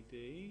AD.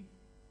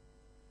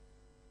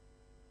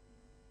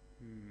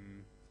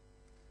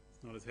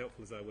 It's not as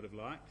helpful as I would have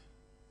liked.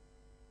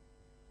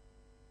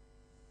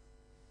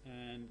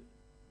 And,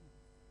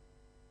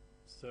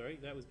 sorry,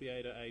 that was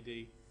BA dot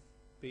AD,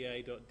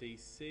 BA dot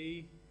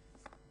DC.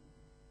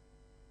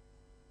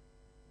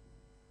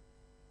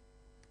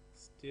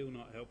 Still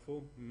not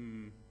helpful.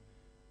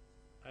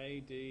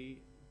 AD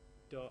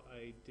dot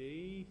AD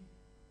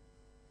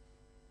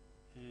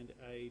and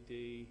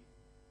AD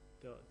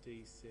dot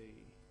DC.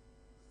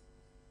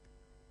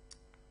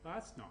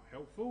 That's not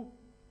helpful.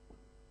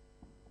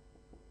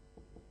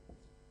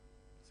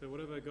 So what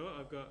have I got?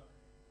 I've got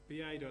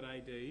BA dot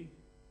AD.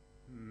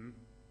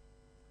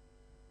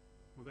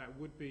 Well, that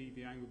would be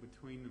the angle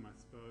between them, I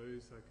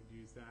suppose. I could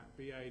use that.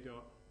 BA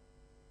dot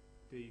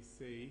DC.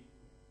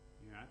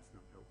 Yeah, that's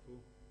not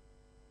helpful.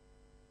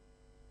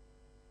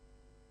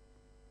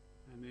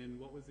 And then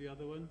what was the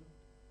other one?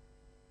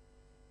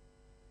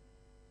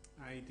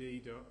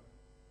 AD dot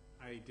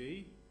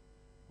AD.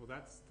 Well,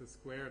 that's the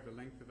square of the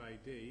length of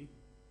AD.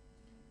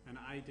 And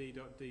AD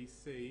dot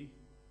DC.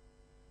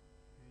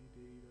 AD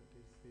dot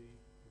DC.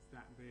 Is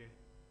that there?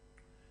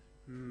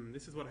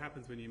 This is what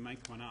happens when you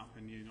make one up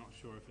and you're not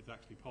sure if it's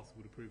actually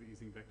possible to prove it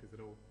using vectors at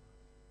all.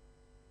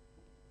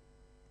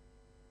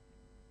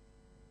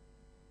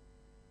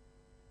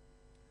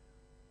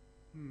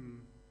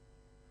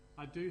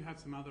 I do have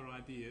some other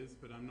ideas,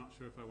 but I'm not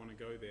sure if I want to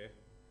go there.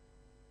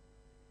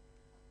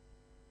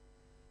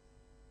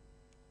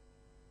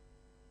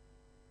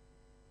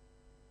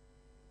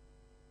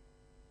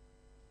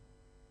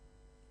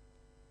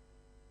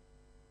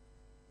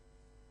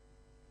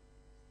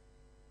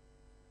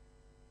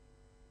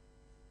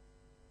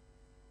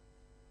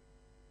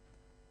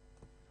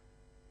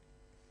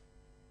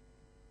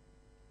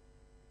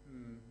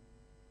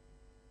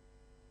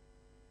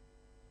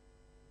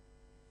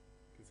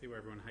 See where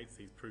everyone hates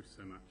these proofs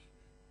so much.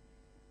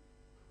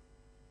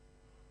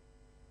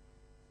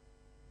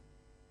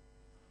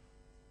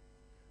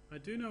 I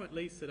do know at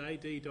least that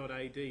AD dot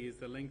AD is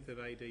the length of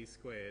AD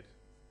squared.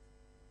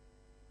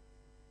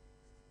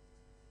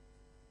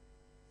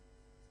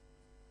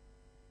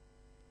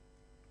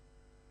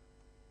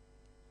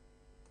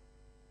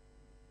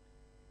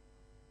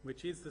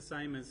 Which is the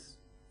same as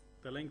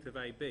the length of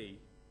AB,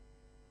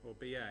 or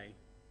BA.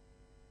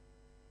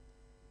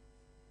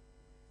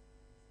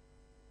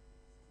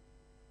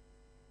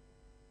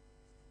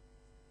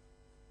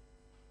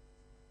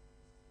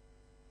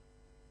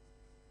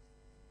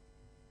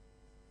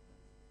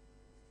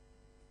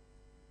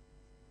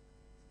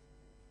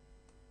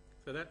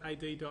 So that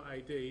AD dot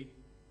AD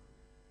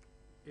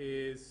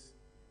is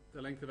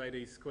the length of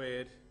AD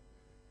squared,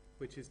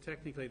 which is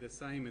technically the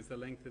same as the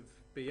length of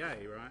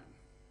BA, right?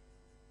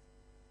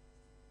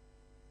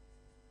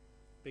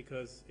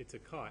 Because it's a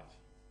kite.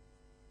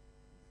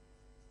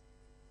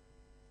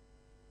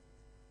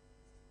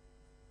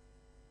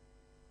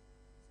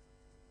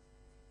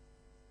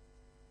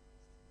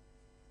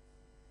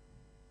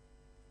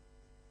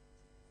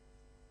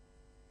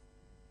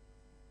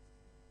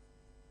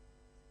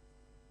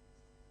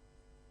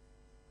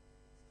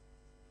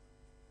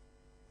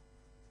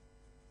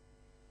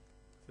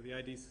 So the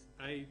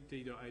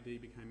AD dot AD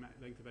became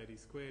length of AD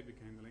squared,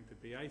 became the length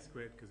of BA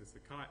squared because it's a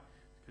kite,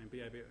 became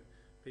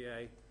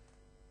BA.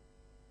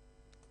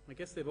 I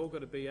guess they've all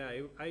got a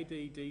BA, AD,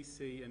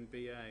 DC and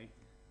BA.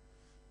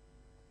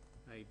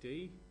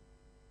 AD,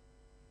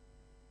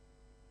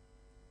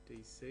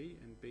 DC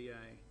and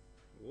BA.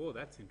 Oh,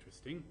 that's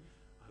interesting.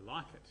 I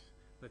like it.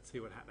 Let's see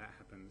what that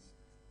happens.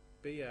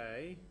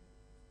 BA,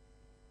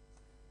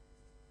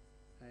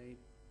 A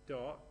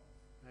dot,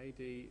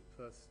 AD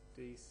plus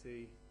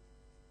DC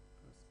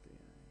plus BA.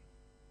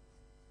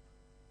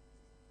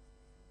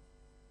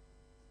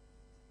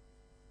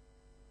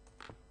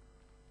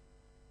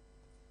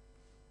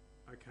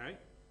 Okay,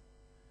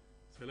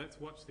 so let's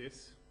watch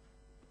this.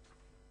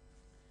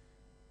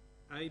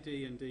 AD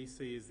and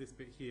DC is this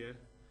bit here.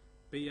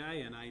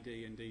 BA and AD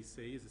and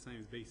DC is the same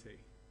as BC.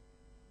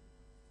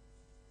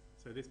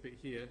 So this bit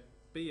here,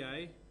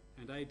 BA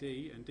and AD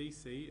and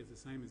DC is the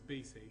same as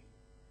BC,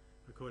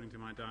 according to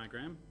my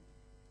diagram.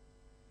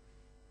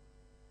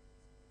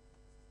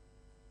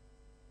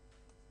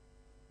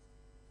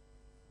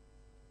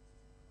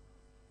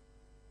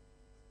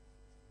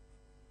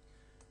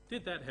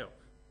 Did that help?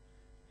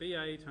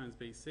 BA times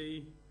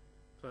BC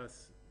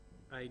plus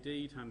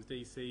AD times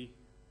DC.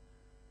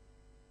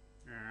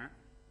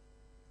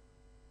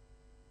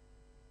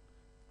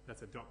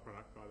 That's a dot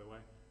product, by the way.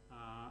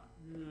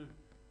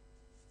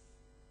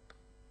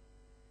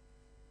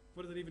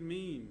 What does it even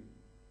mean?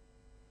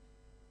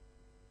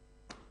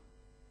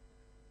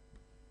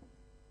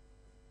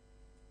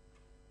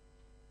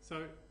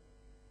 So,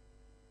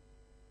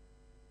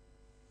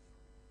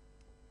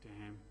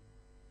 damn,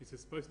 this is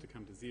supposed to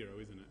come to 0,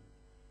 isn't it?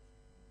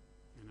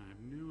 And I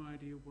have no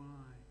idea why.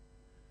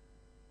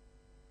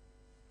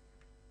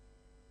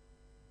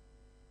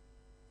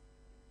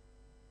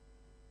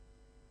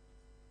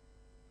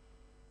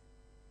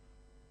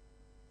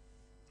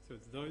 So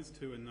it's those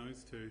two and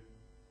those two.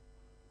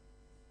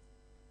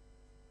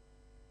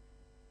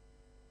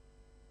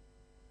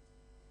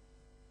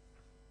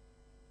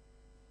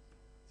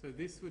 So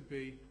this would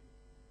be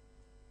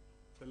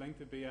the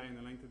length of BA and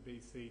the length of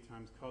BC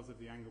times cos of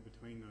the angle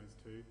between those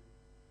two.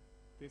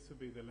 This would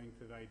be the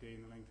length of AD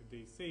and the length of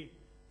DC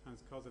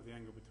times cos of the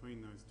angle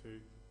between those two.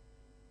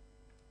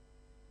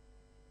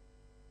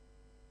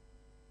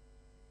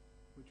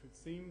 which would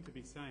seem to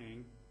be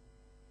saying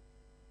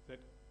that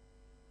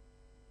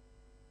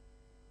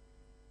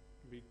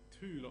there would be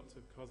 2 lots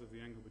of cos of the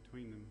angle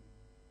between them.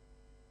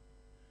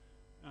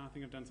 Oh, I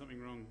think I've done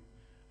something wrong.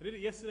 I did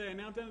it yesterday and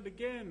now I've done it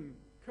again.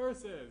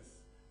 Curses!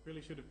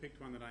 Really should have picked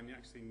one that I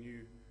actually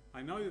knew.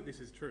 I know that this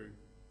is true,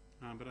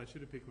 but I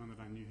should have picked one that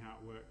I knew how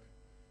it worked.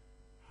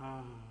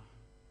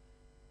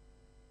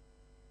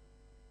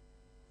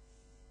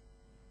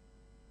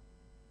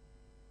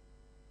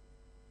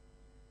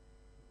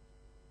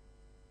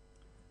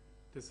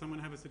 Does someone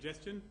have a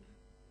suggestion?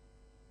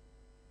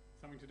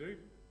 Something to do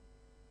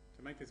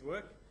to make this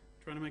work?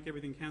 Trying to make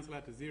everything cancel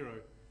out to 0.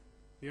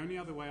 The only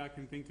other way I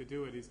can think to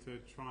do it is to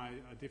try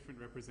a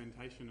different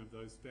representation of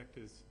those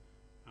vectors,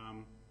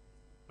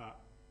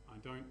 but I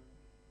don't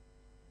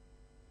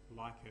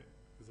like it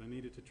because I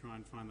needed to try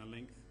and find the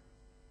length.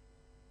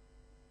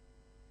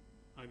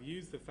 I've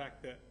used the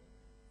fact that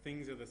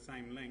things are the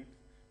same length.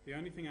 The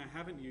only thing I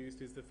haven't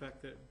used is the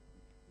fact that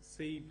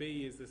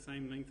CB is the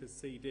same length as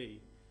CD.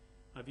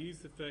 I've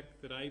used the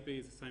fact that AB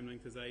is the same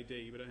length as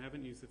AD, but I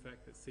haven't used the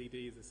fact that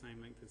CD is the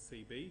same length as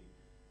CB.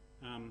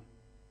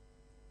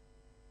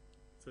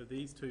 So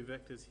these 2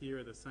 vectors here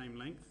are the same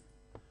length,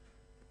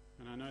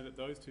 and I know that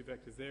those 2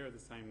 vectors there are the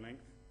same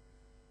length.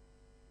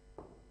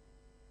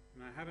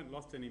 And I haven't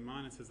lost any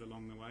minuses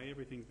along the way.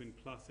 Everything's been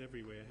plus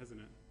everywhere, hasn't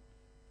it?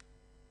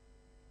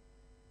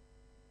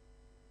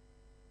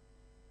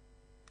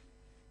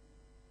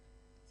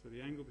 So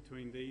the angle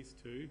between these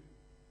 2,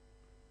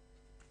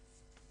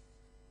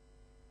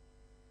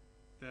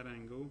 that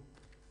angle,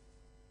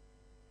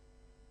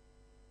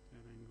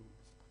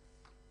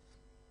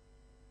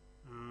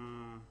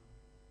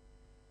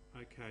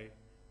 okay,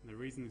 and the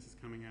reason this is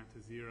coming out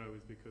to 0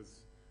 is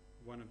because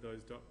one of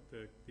those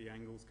the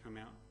angles come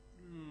out.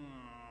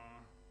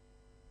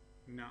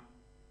 No,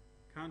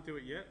 can't do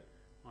it yet.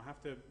 I'll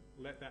have to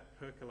let that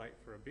percolate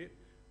for a bit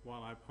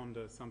while I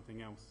ponder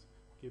something else.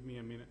 Give me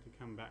a minute to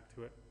come back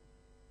to it.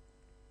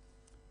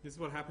 This is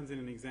what happens in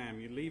an exam.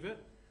 You leave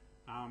it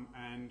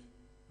and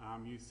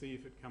you see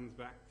if it comes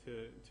back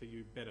to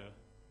you better.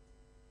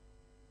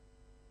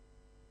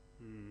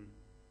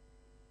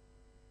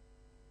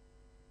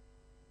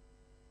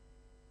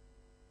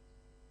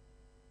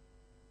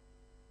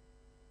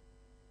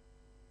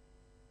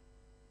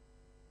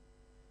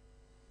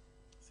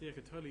 See, I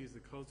could totally use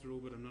the cos rule,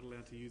 but I'm not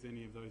allowed to use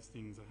any of those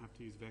things. I have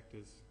to use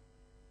vectors.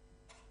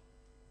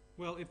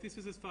 Well, if this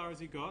is as far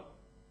as you got,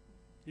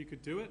 you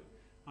could do it.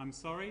 I'm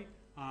sorry.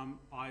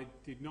 I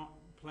did not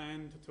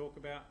plan to talk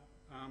about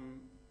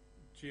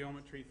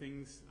geometry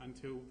things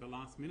until the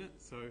last minute,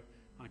 so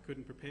I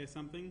couldn't prepare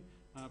something.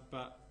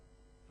 But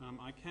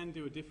I can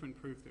do a different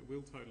proof that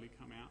will totally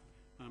come out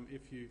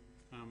if you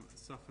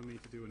suffer me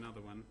to do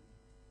another one.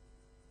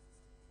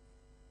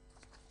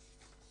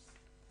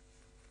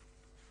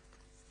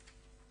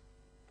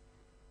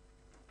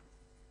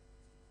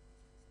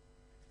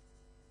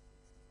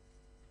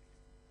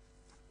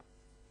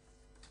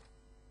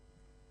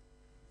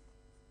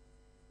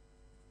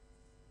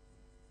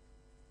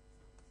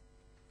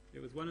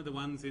 It was one of the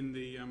ones in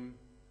the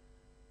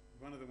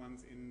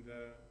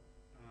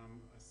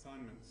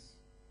assignments.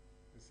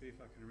 Let's see if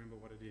I can remember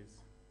what it is.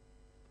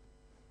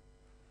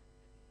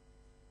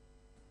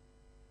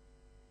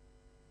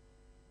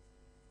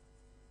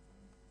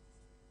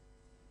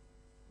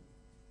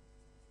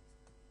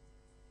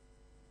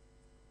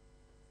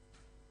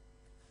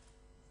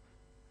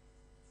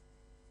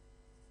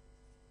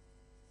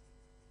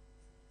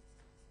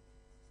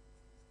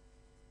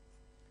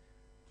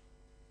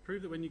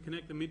 Prove that when you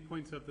connect the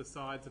midpoints of the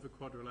sides of a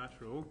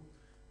quadrilateral,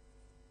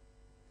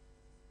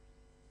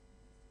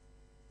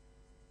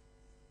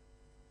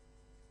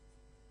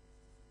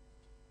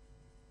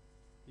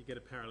 you get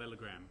a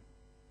parallelogram.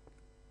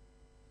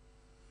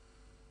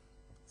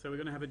 So we're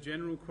going to have a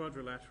general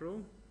quadrilateral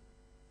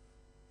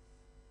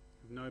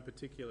of no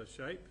particular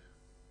shape.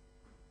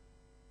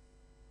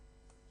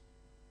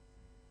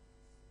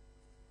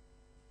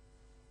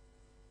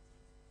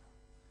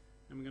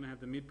 And we're going to have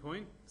the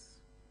midpoints.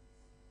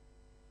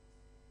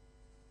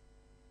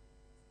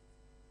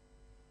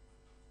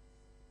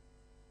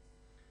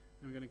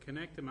 And we're going to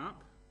connect them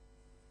up.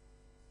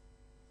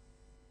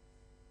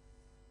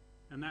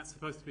 And that's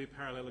supposed to be a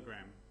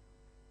parallelogram.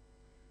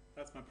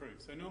 That's my proof.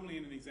 So normally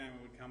in an exam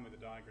it would come with a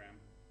diagram.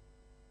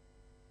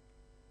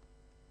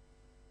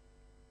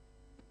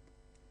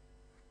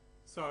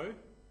 So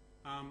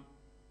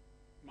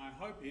my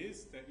hope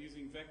is that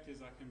using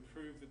vectors I can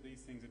prove that these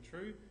things are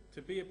true.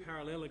 To be a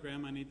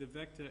parallelogram I need the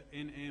vector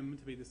nm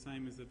to be the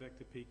same as the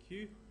vector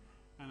pq,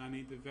 and I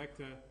need the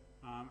vector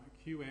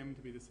qm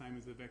to be the same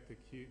as the vector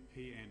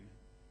pn.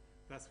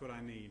 That's what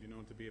I need in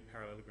order to be a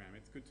parallelogram.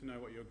 It's good to know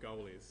what your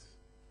goal is.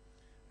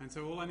 And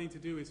so all I need to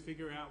do is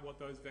figure out what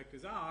those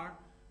vectors are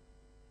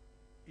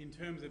in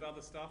terms of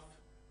other stuff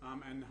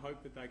and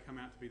hope that they come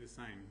out to be the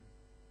same.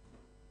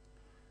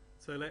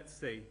 So let's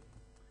see.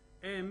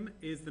 M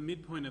is the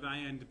midpoint of A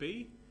and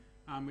B,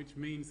 which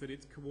means that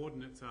its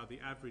coordinates are the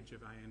average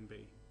of A and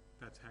B.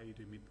 That's how you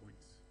do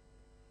midpoints.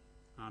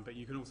 But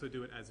you can also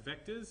do it as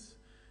vectors.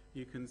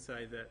 you can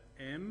say that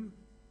m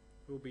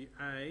will be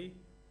a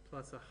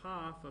plus a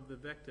half of the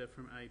vector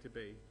from a to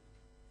b.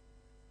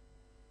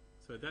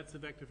 So that's the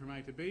vector from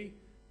a to b.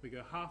 We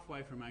go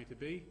halfway from a to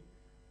b,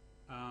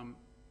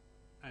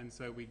 and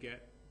so we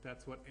get,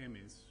 that's what m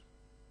is.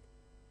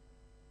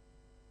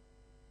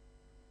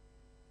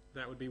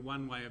 That would be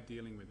one way of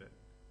dealing with it.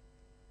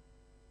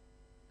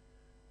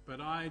 But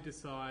I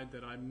decide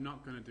that I'm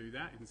not going to do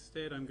that.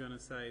 Instead, I'm going to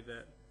say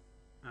that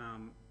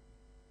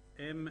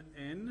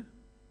mn,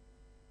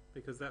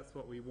 because that's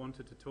what we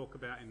wanted to talk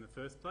about in the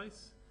first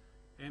place,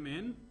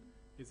 mn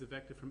is a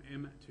vector from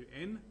m to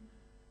n,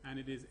 and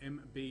it is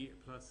mb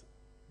plus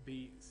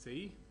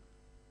bc.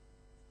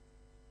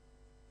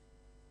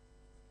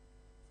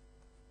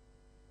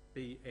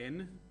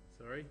 bn,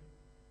 sorry.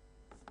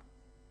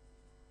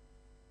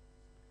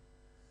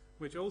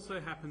 Which also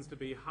happens to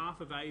be half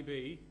of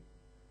AB,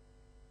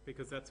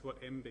 because that's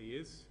what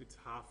MB is. It's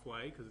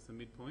halfway, because it's a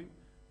midpoint,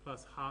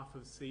 plus half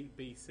of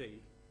BC.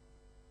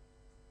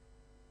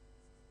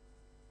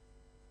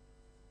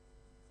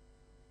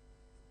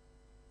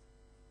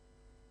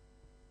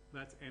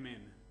 That's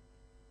MN.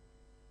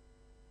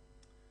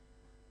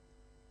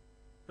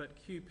 But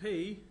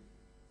QP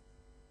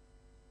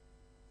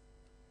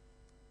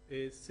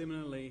is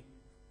similarly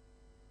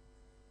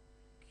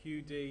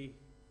QD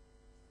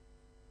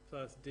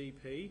plus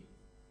DP,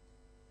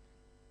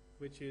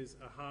 which is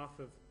a half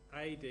of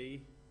AD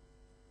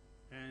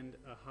and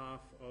a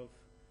half of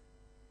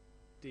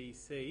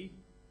DC.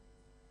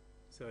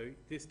 So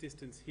this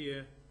distance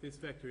here, this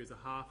vector is a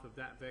half of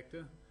that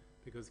vector,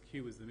 because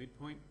Q is the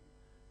midpoint.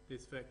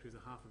 This vector is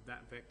a half of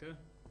that vector.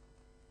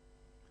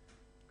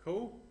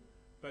 Cool?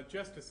 But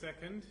just a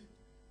second.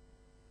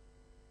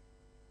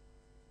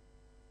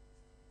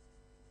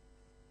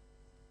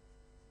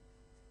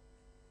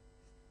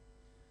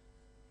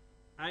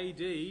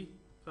 AD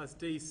plus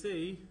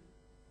DC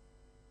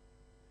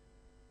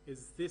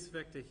is this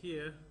vector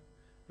here,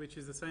 which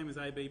is the same as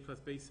AB plus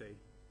BC.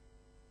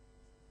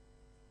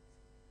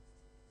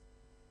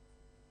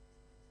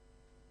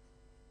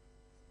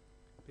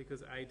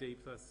 Because AD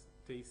plus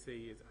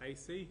DC is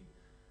AC,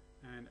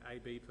 and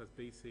AB plus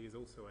BC is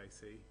also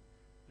AC.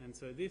 And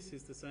so this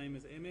is the same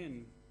as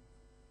MN.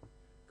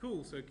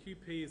 Cool, so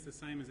QP is the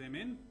same as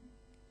MN.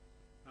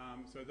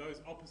 So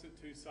those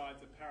opposite two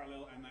sides are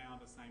parallel and they are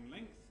the same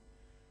length.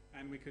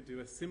 And we could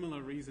do a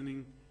similar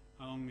reasoning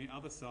along the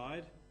other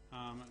side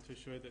to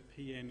show that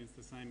Pn is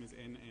the same as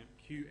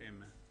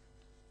QM.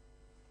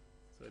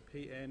 So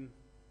Pn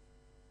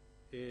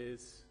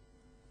is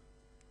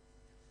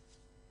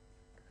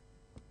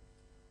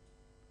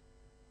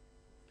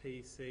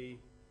PC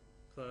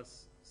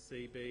plus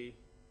CB,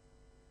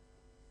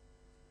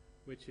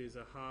 which is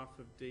a half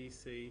of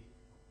DC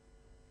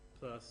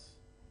plus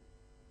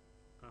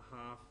a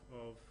half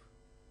of,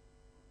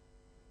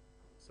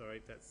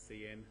 sorry, that's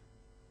CN.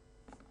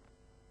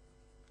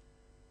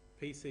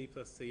 PC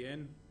plus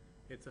CN,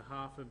 it's a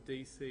half of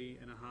DC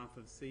and a half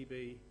of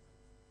CB,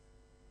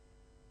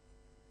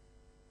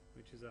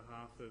 which is a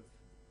half of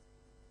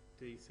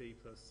DC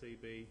plus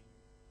CB.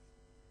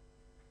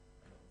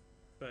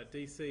 But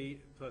DC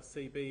plus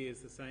CB is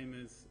the same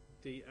as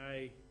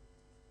DA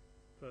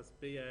plus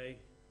BA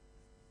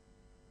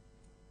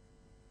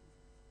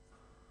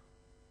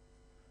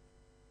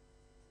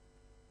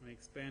and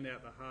expand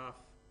out the half,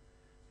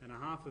 and a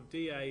half of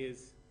DA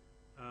is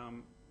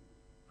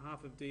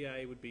half of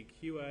DA would be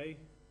QA,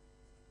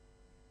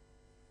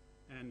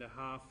 and a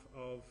half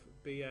of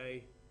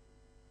BA,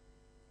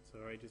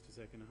 sorry, just a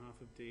second, a half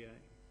of DA,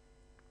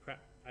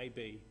 crap,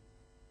 AB,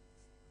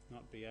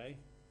 not BA,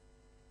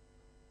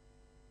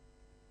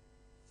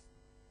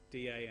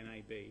 DA and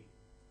AB.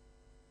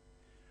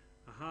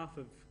 A half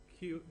of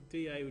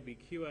DA would be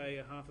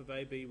QA, a half of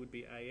AB would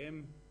be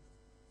AM,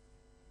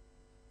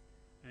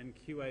 and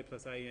QA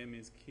plus AM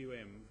is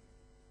QM.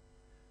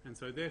 And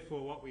so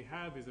therefore what we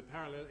have is a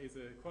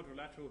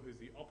quadrilateral whose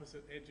the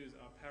opposite edges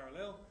are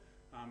parallel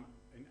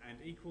and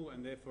equal,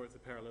 and therefore it's a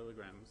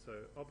parallelogram.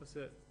 So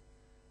opposite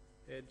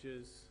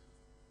edges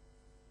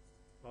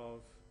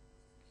of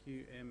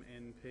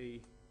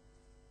QMNP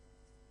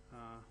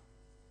are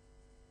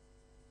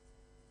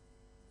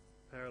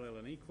parallel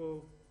and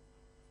equal.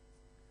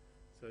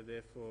 So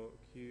therefore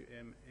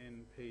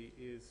QMNP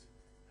is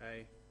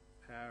a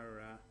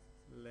parallelogram.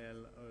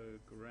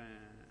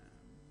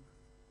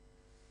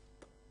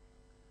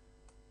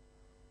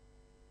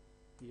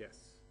 Yes,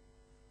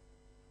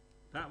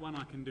 that one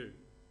I can do.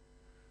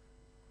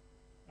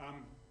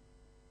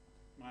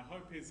 My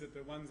hope is that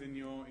the ones in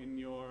your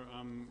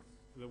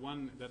the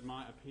one that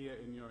might appear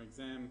in your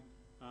exam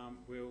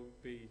will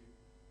be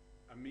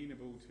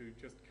amenable to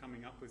just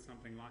coming up with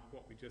something like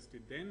what we just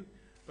did then.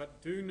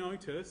 But do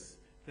notice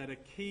that a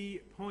key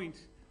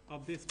point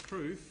of this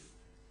proof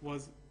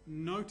was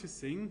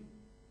noticing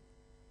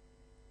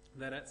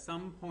that at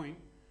some point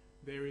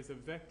there is a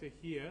vector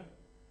here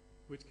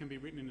which can be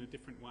written in a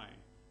different way.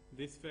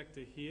 This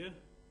vector here,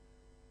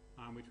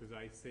 which was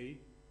AC,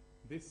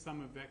 this sum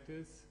of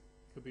vectors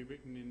could be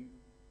written in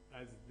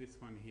as this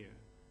one here.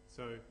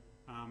 So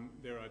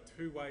there are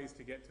two ways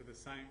to get to the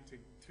same,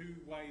 two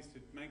ways to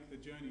make the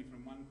journey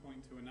from one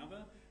point to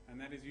another, and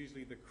that is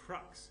usually the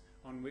crux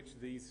on which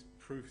these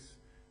proofs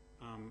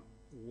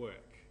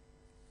work.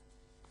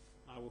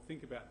 I will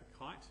think about the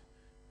kite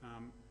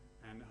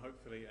and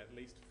hopefully at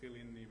least fill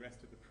in the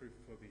rest of the proof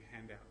for the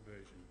handout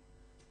version.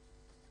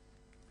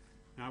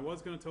 Now I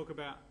was going to talk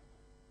about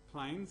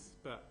planes,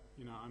 but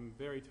you know I'm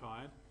very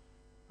tired,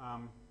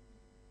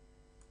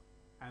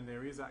 and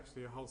there is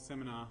actually a whole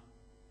seminar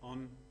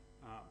on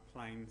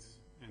planes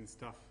and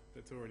stuff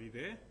that's already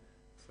there,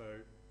 so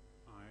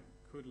I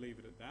could leave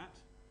it at that.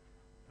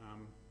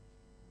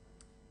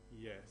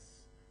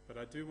 Yes, but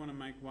I do want to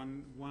make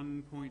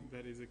one point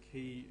that is a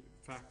key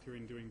factor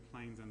in doing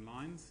planes and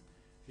lines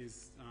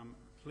is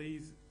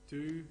please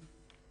do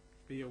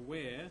be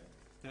aware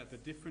that the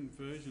different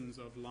versions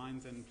of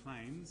lines and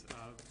planes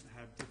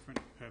have different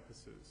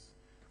purposes.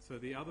 So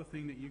the other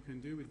thing that you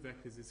can do with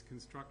vectors is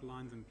construct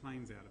lines and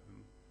planes out of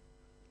them.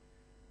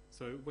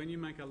 So when you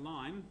make a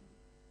line,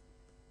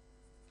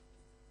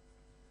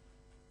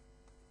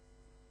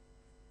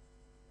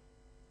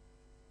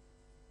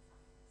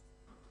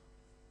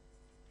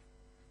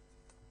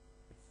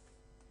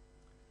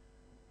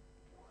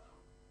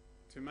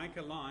 to make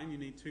a line you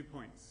need 2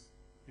 points.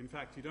 In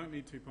fact, you don't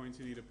need 2 points,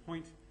 you need a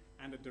point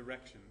and a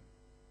direction.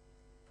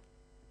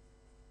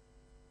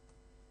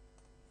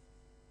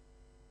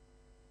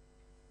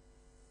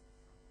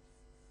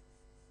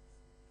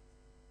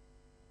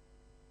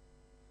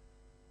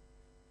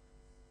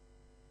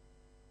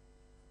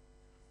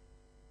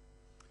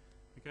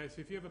 Okay,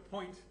 so if you have a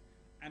point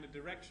and a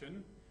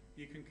direction,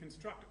 you can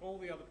construct all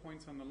the other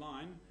points on the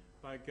line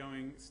by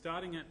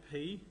starting at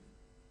P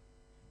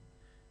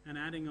and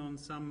adding on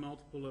some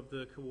multiple of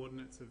the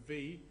coordinates of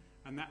V,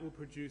 and that will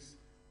produce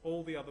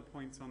all the other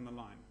points on the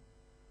line.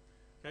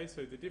 Okay,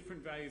 so the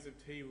different values of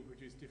T will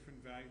produce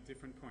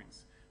different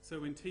points. So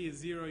when T is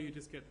 0, you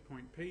just get the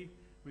point P.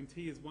 When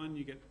T is 1,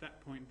 you get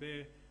that point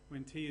there.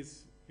 When T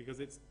is, because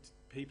it's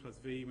P plus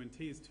V, when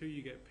T is 2,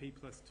 you get P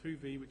plus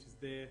 2V, which is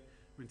there.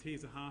 When T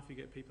is a half, you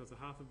get P plus a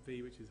half of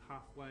V, which is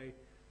halfway.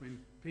 When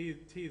T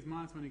is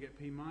minus 1, you get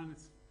P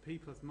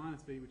plus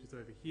minus V, which is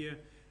over here.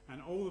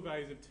 And all the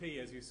values of T,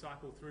 as you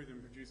cycle through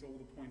them, produce all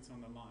the points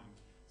on the line.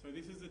 So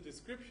this is a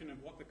description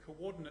of what the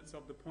coordinates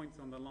of the points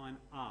on the line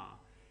are.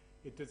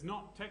 It does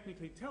not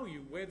technically tell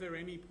you whether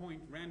any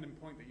point, random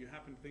point that you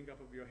happen to think up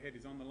of your head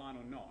is on the line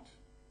or not.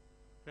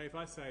 Okay, if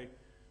I say,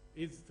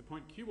 is the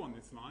point Q on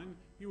this line,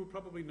 you will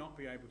probably not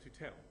be able to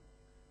tell.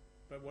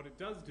 But what it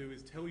does do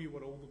is tell you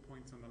what all the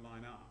points on the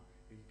line are.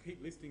 You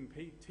keep listing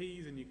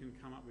T's and you can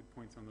come up with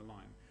points on the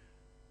line.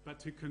 But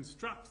to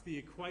construct the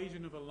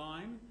equation of a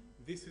line,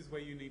 this is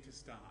where you need to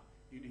start.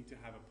 You need to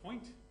have a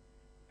point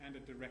and a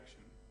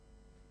direction.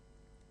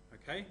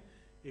 Okay?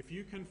 If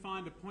you can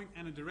find a point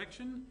and a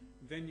direction,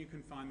 then you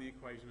can find the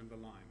equation of the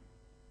line.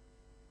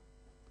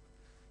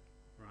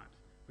 Right.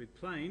 With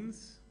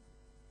planes,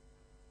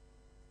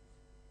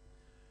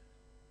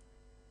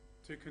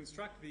 to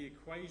construct the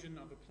equation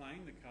of a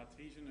plane, the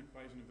Cartesian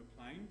equation of a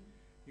plane,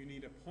 you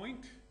need a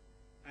point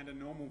and a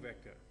normal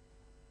vector.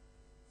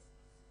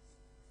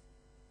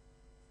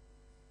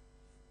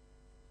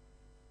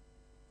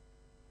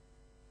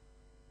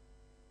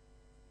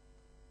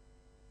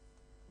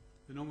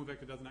 The normal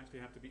vector doesn't actually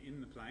have to be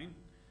in the plane.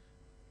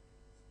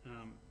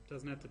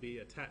 Doesn't have to be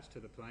attached to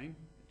the plane.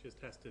 It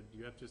just has to.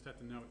 Just have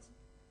to know it's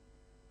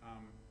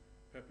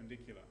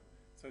perpendicular.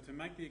 So to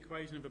make the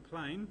equation of a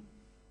plane,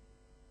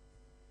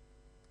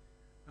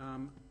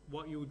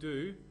 what you'll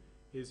do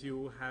is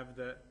you'll have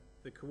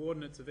the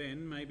coordinates of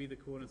n. Maybe the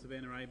coordinates of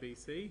n are a, b,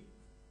 c.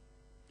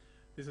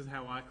 This is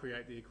how I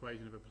create the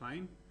equation of a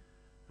plane.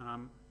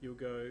 You'll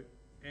go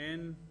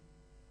n.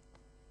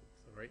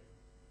 Sorry.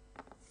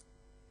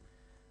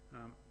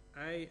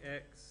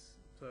 Ax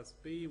plus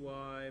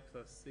by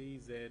plus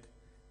cz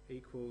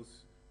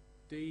equals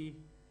d,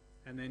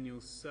 and then you'll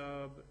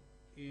sub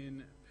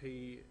in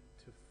p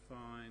to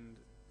find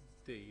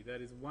d.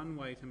 That is one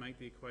way to make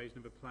the equation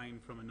of a plane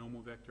from a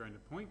normal vector and a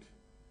point.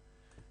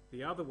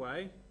 The other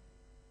way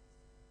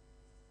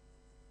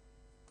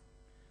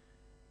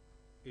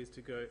is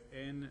to go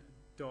n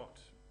dot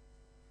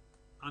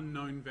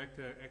unknown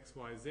vector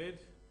xyz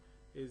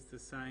is the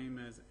same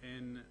as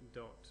n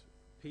dot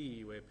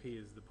p, where p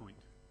is the point.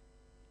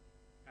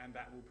 And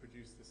that will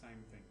produce the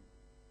same thing.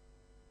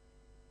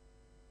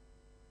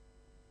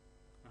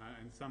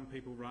 And some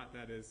people write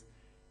that as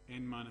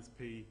n minus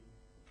p,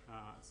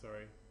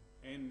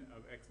 n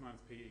of x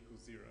minus p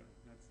equals 0.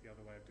 That's the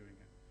other way of doing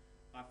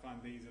it. I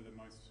find these are the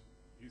most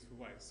useful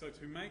ways. So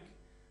to make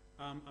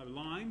a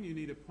line, you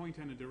need a point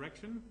and a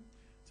direction.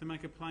 To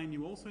make a plane,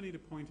 you also need a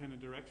point and a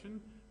direction,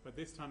 but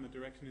this time the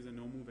direction is a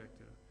normal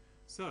vector.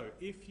 So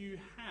if you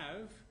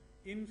have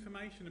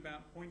information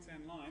about points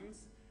and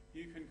lines,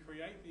 you can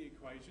create the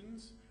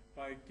equations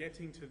by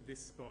getting to this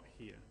spot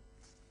here.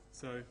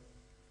 So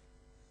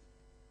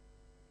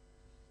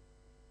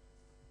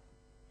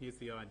here's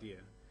the idea.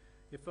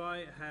 If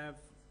I have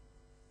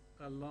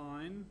a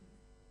line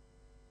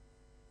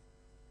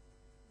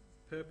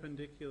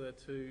perpendicular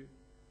to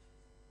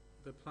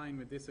the plane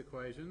with this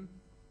equation,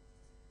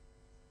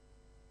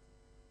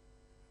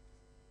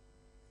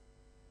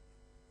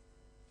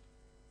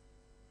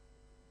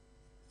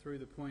 through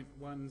the point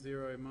 1,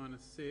 0,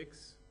 minus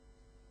 6,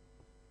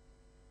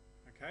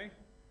 okay,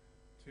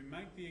 to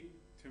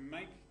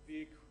make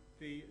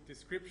the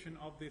description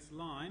of this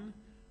line,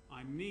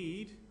 I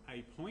need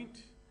a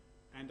point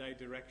and a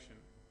direction.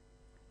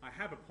 I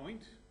have a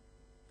point,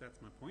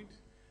 that's my point.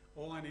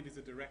 All I need is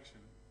a direction,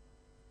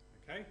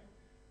 okay?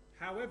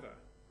 However,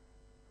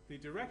 the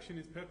direction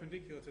is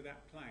perpendicular to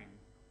that plane,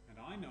 and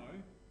I know,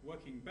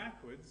 working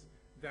backwards,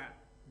 that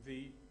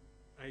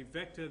a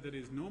vector that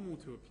is normal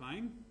to a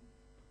plane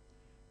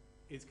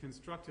is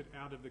constructed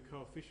out of the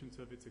coefficients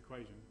of its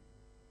equation.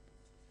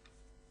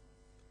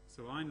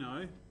 So I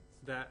know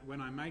that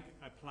when I make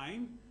a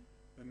plane,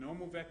 the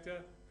normal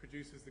vector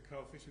produces the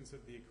coefficients of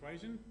the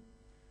equation,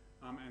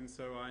 and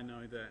so I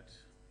know that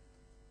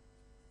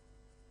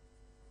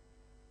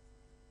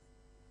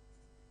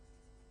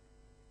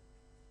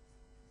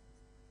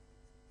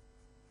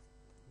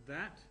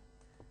that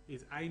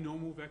is a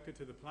normal vector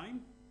to the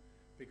plane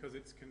because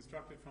it's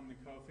constructed from the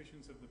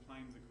coefficients of the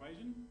plane's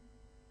equation.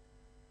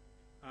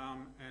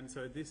 And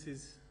so this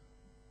is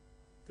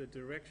the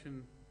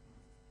direction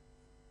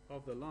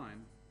of the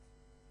line.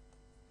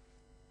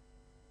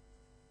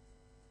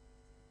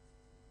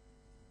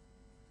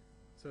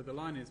 So the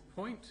line is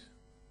point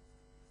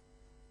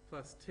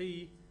plus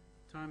t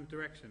times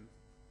direction.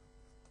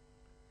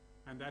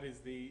 And that is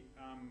the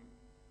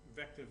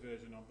vector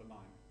version of the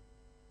line.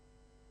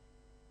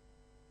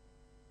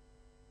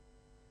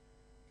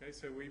 Okay,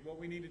 so what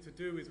we needed to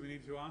do is we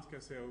needed to ask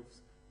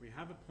ourselves, we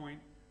have a point,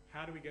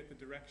 how do we get the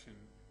direction?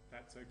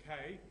 That's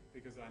okay,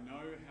 because I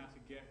know how to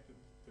get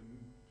the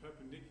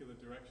perpendicular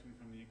direction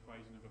from the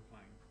equation of a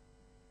plane.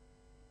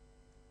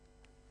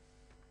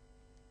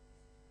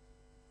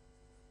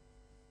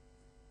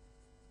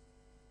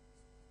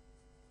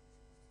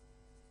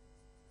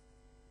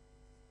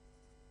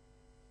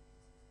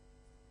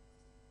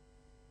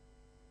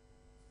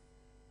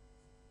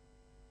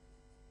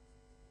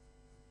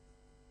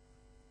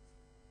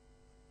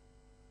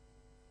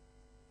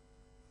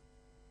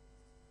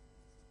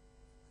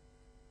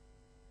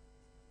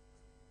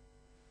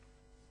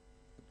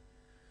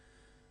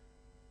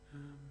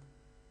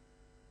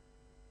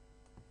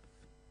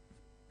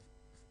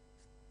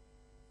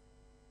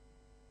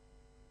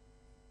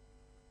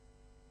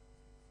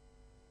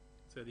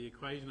 So the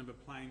equation of a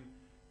plane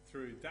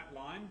through that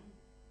line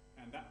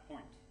and that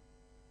point.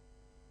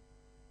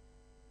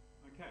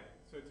 Okay,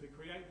 so to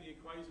create the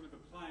equation of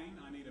a plane,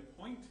 I need a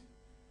point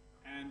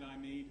and I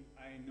need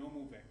a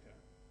normal vector.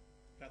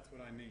 That's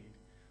what I need.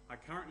 I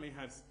currently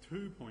have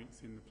 2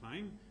 points in the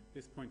plane.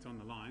 This point's on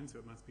the line, so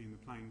it must be in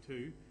the plane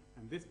too.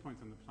 And this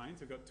point's on the plane,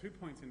 so I've got 2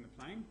 points in the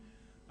plane.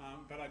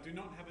 But I do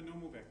not have a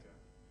normal vector.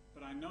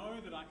 But I know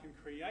that I can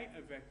create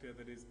a vector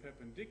that is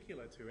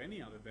perpendicular to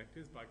any other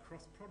vectors by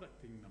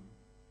cross-producting them.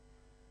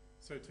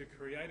 So to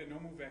create a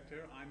normal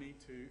vector, I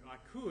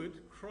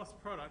could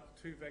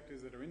cross-product 2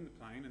 vectors that are in the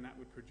plane, and that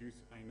would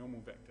produce a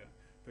normal vector.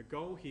 The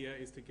goal here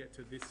is to get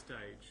to this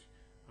stage,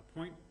 a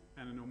point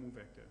and a normal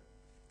vector.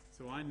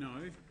 So I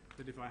know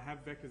that if I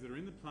have vectors that are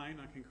in the plane,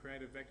 I can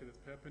create a vector that's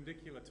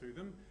perpendicular to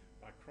them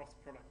by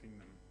cross-producting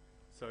them.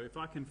 So if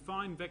I can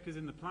find vectors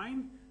in the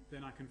plane,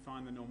 then I can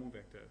find the normal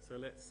vector. So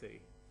let's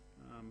see.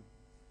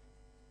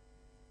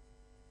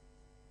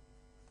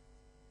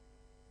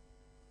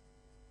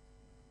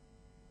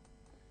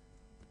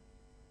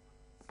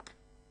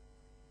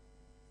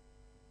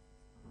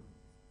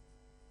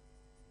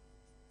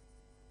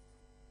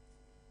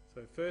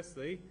 So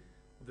firstly,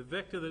 the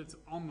vector that's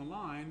on the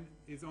line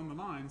is on the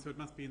line, so it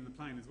must be in the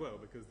plane as well,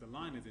 because the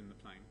line is in the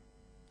plane.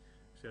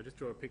 So I'll just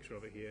draw a picture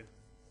of it here.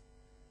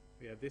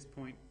 We have this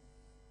point,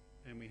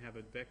 and we have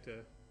a vector,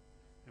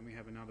 and we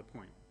have another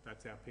point.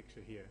 That's our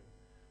picture here.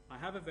 I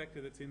have a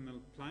vector that's in the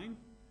plane.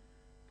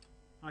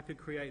 I could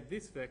create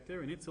this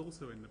vector, and it's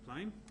also in the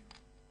plane.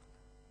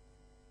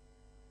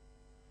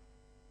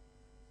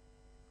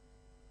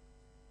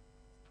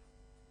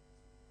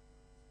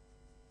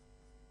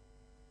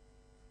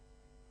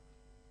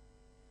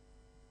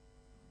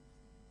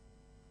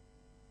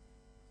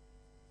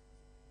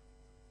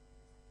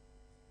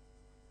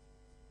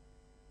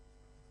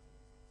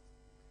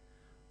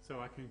 So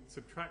I can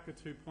subtract the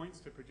 2 points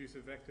to produce a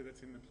vector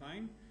that's in the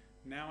plane.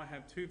 Now I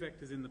have 2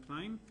 vectors in the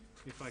plane.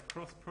 If I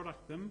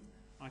cross-product them,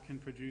 I can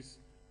produce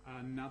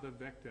another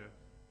vector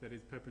that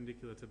is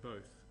perpendicular to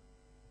both.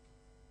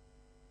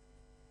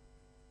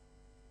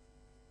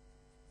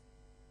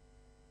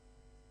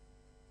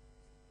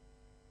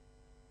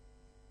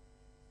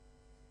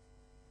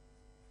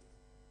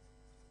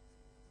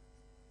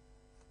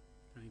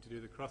 I need to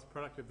do the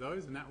cross-product of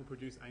those, and that will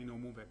produce a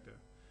normal vector.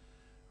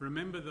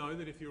 Remember though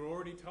that if you're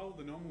already told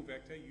the normal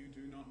vector, you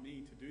do not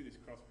need to do this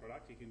cross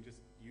product, you can just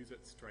use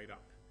it straight up.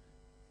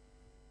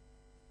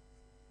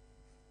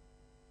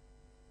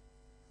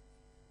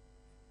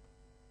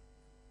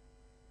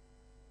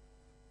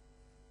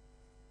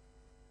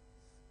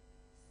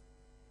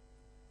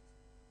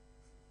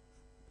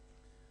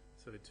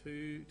 So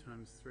 2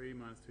 times 3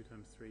 minus 2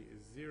 times 3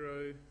 is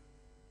 0.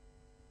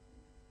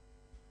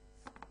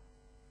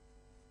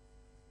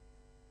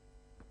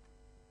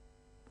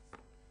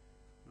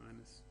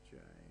 Minus j.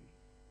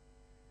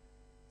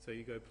 So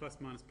you go plus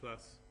minus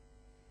plus.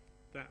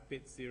 That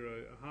bit's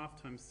 0. A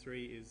half times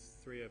 3 is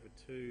 3 over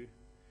 2.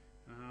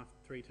 A half,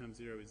 3 times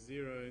 0 is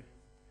 0.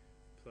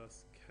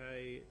 Plus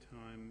k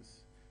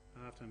times,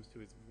 a half times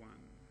 2 is 1.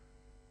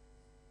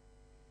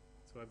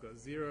 So I've got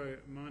 0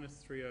 minus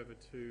 3 over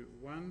 2,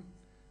 1.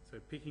 So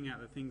picking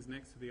out the things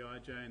next to the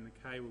ij and the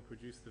k will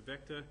produce the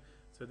vector.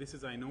 So this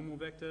is a normal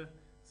vector.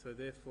 So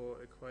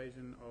therefore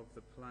equation of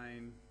the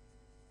plane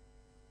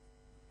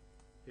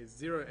is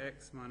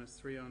 0x minus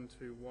 3 on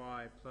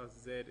 2y plus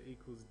z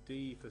equals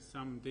d for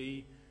some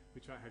d,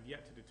 which I have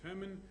yet to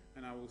determine,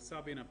 and I will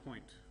sub in a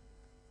point.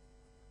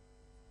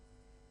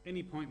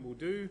 Any point will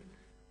do.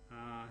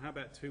 How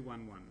about 2,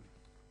 1, 1?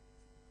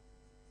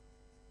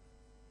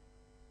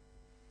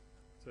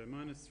 So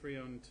minus 3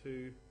 on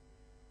 2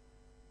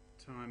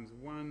 times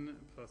 1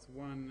 plus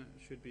 1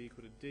 should be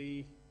equal to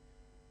d.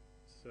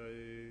 So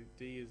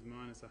d is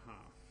minus a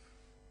half.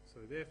 So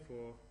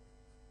therefore,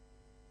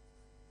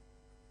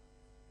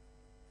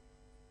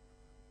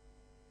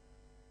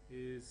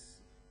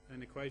 is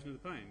an equation of the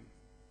plane.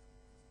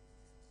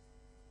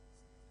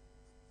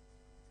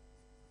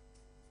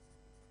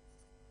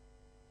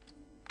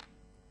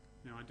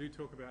 Now I do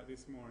talk about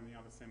this more in the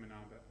other seminar,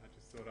 but I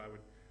just thought I would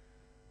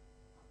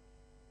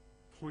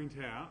point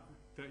out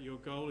that your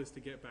goal is to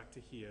get back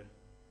to here.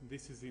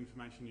 This is the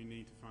information you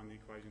need to find the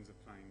equations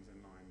of planes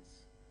and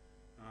lines.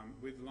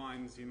 With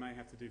lines you may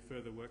have to do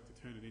further work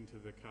to turn it into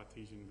the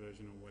Cartesian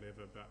version or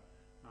whatever, but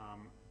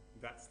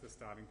that's the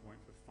starting point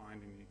for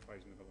finding the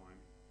equation of a line.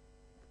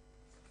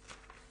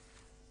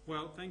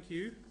 Well, thank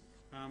you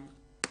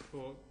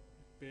for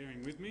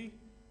bearing with me.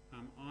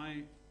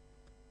 I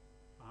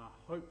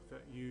hope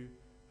that you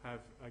have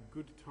a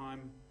good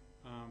time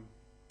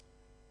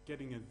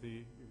getting at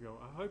the goal.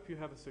 I hope you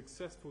have a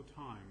successful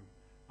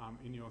time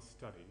in your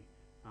study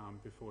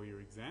before your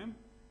exam.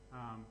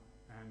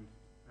 And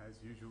as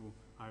usual,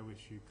 I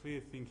wish you clear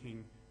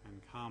thinking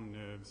and calm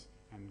nerves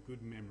and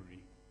good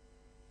memory.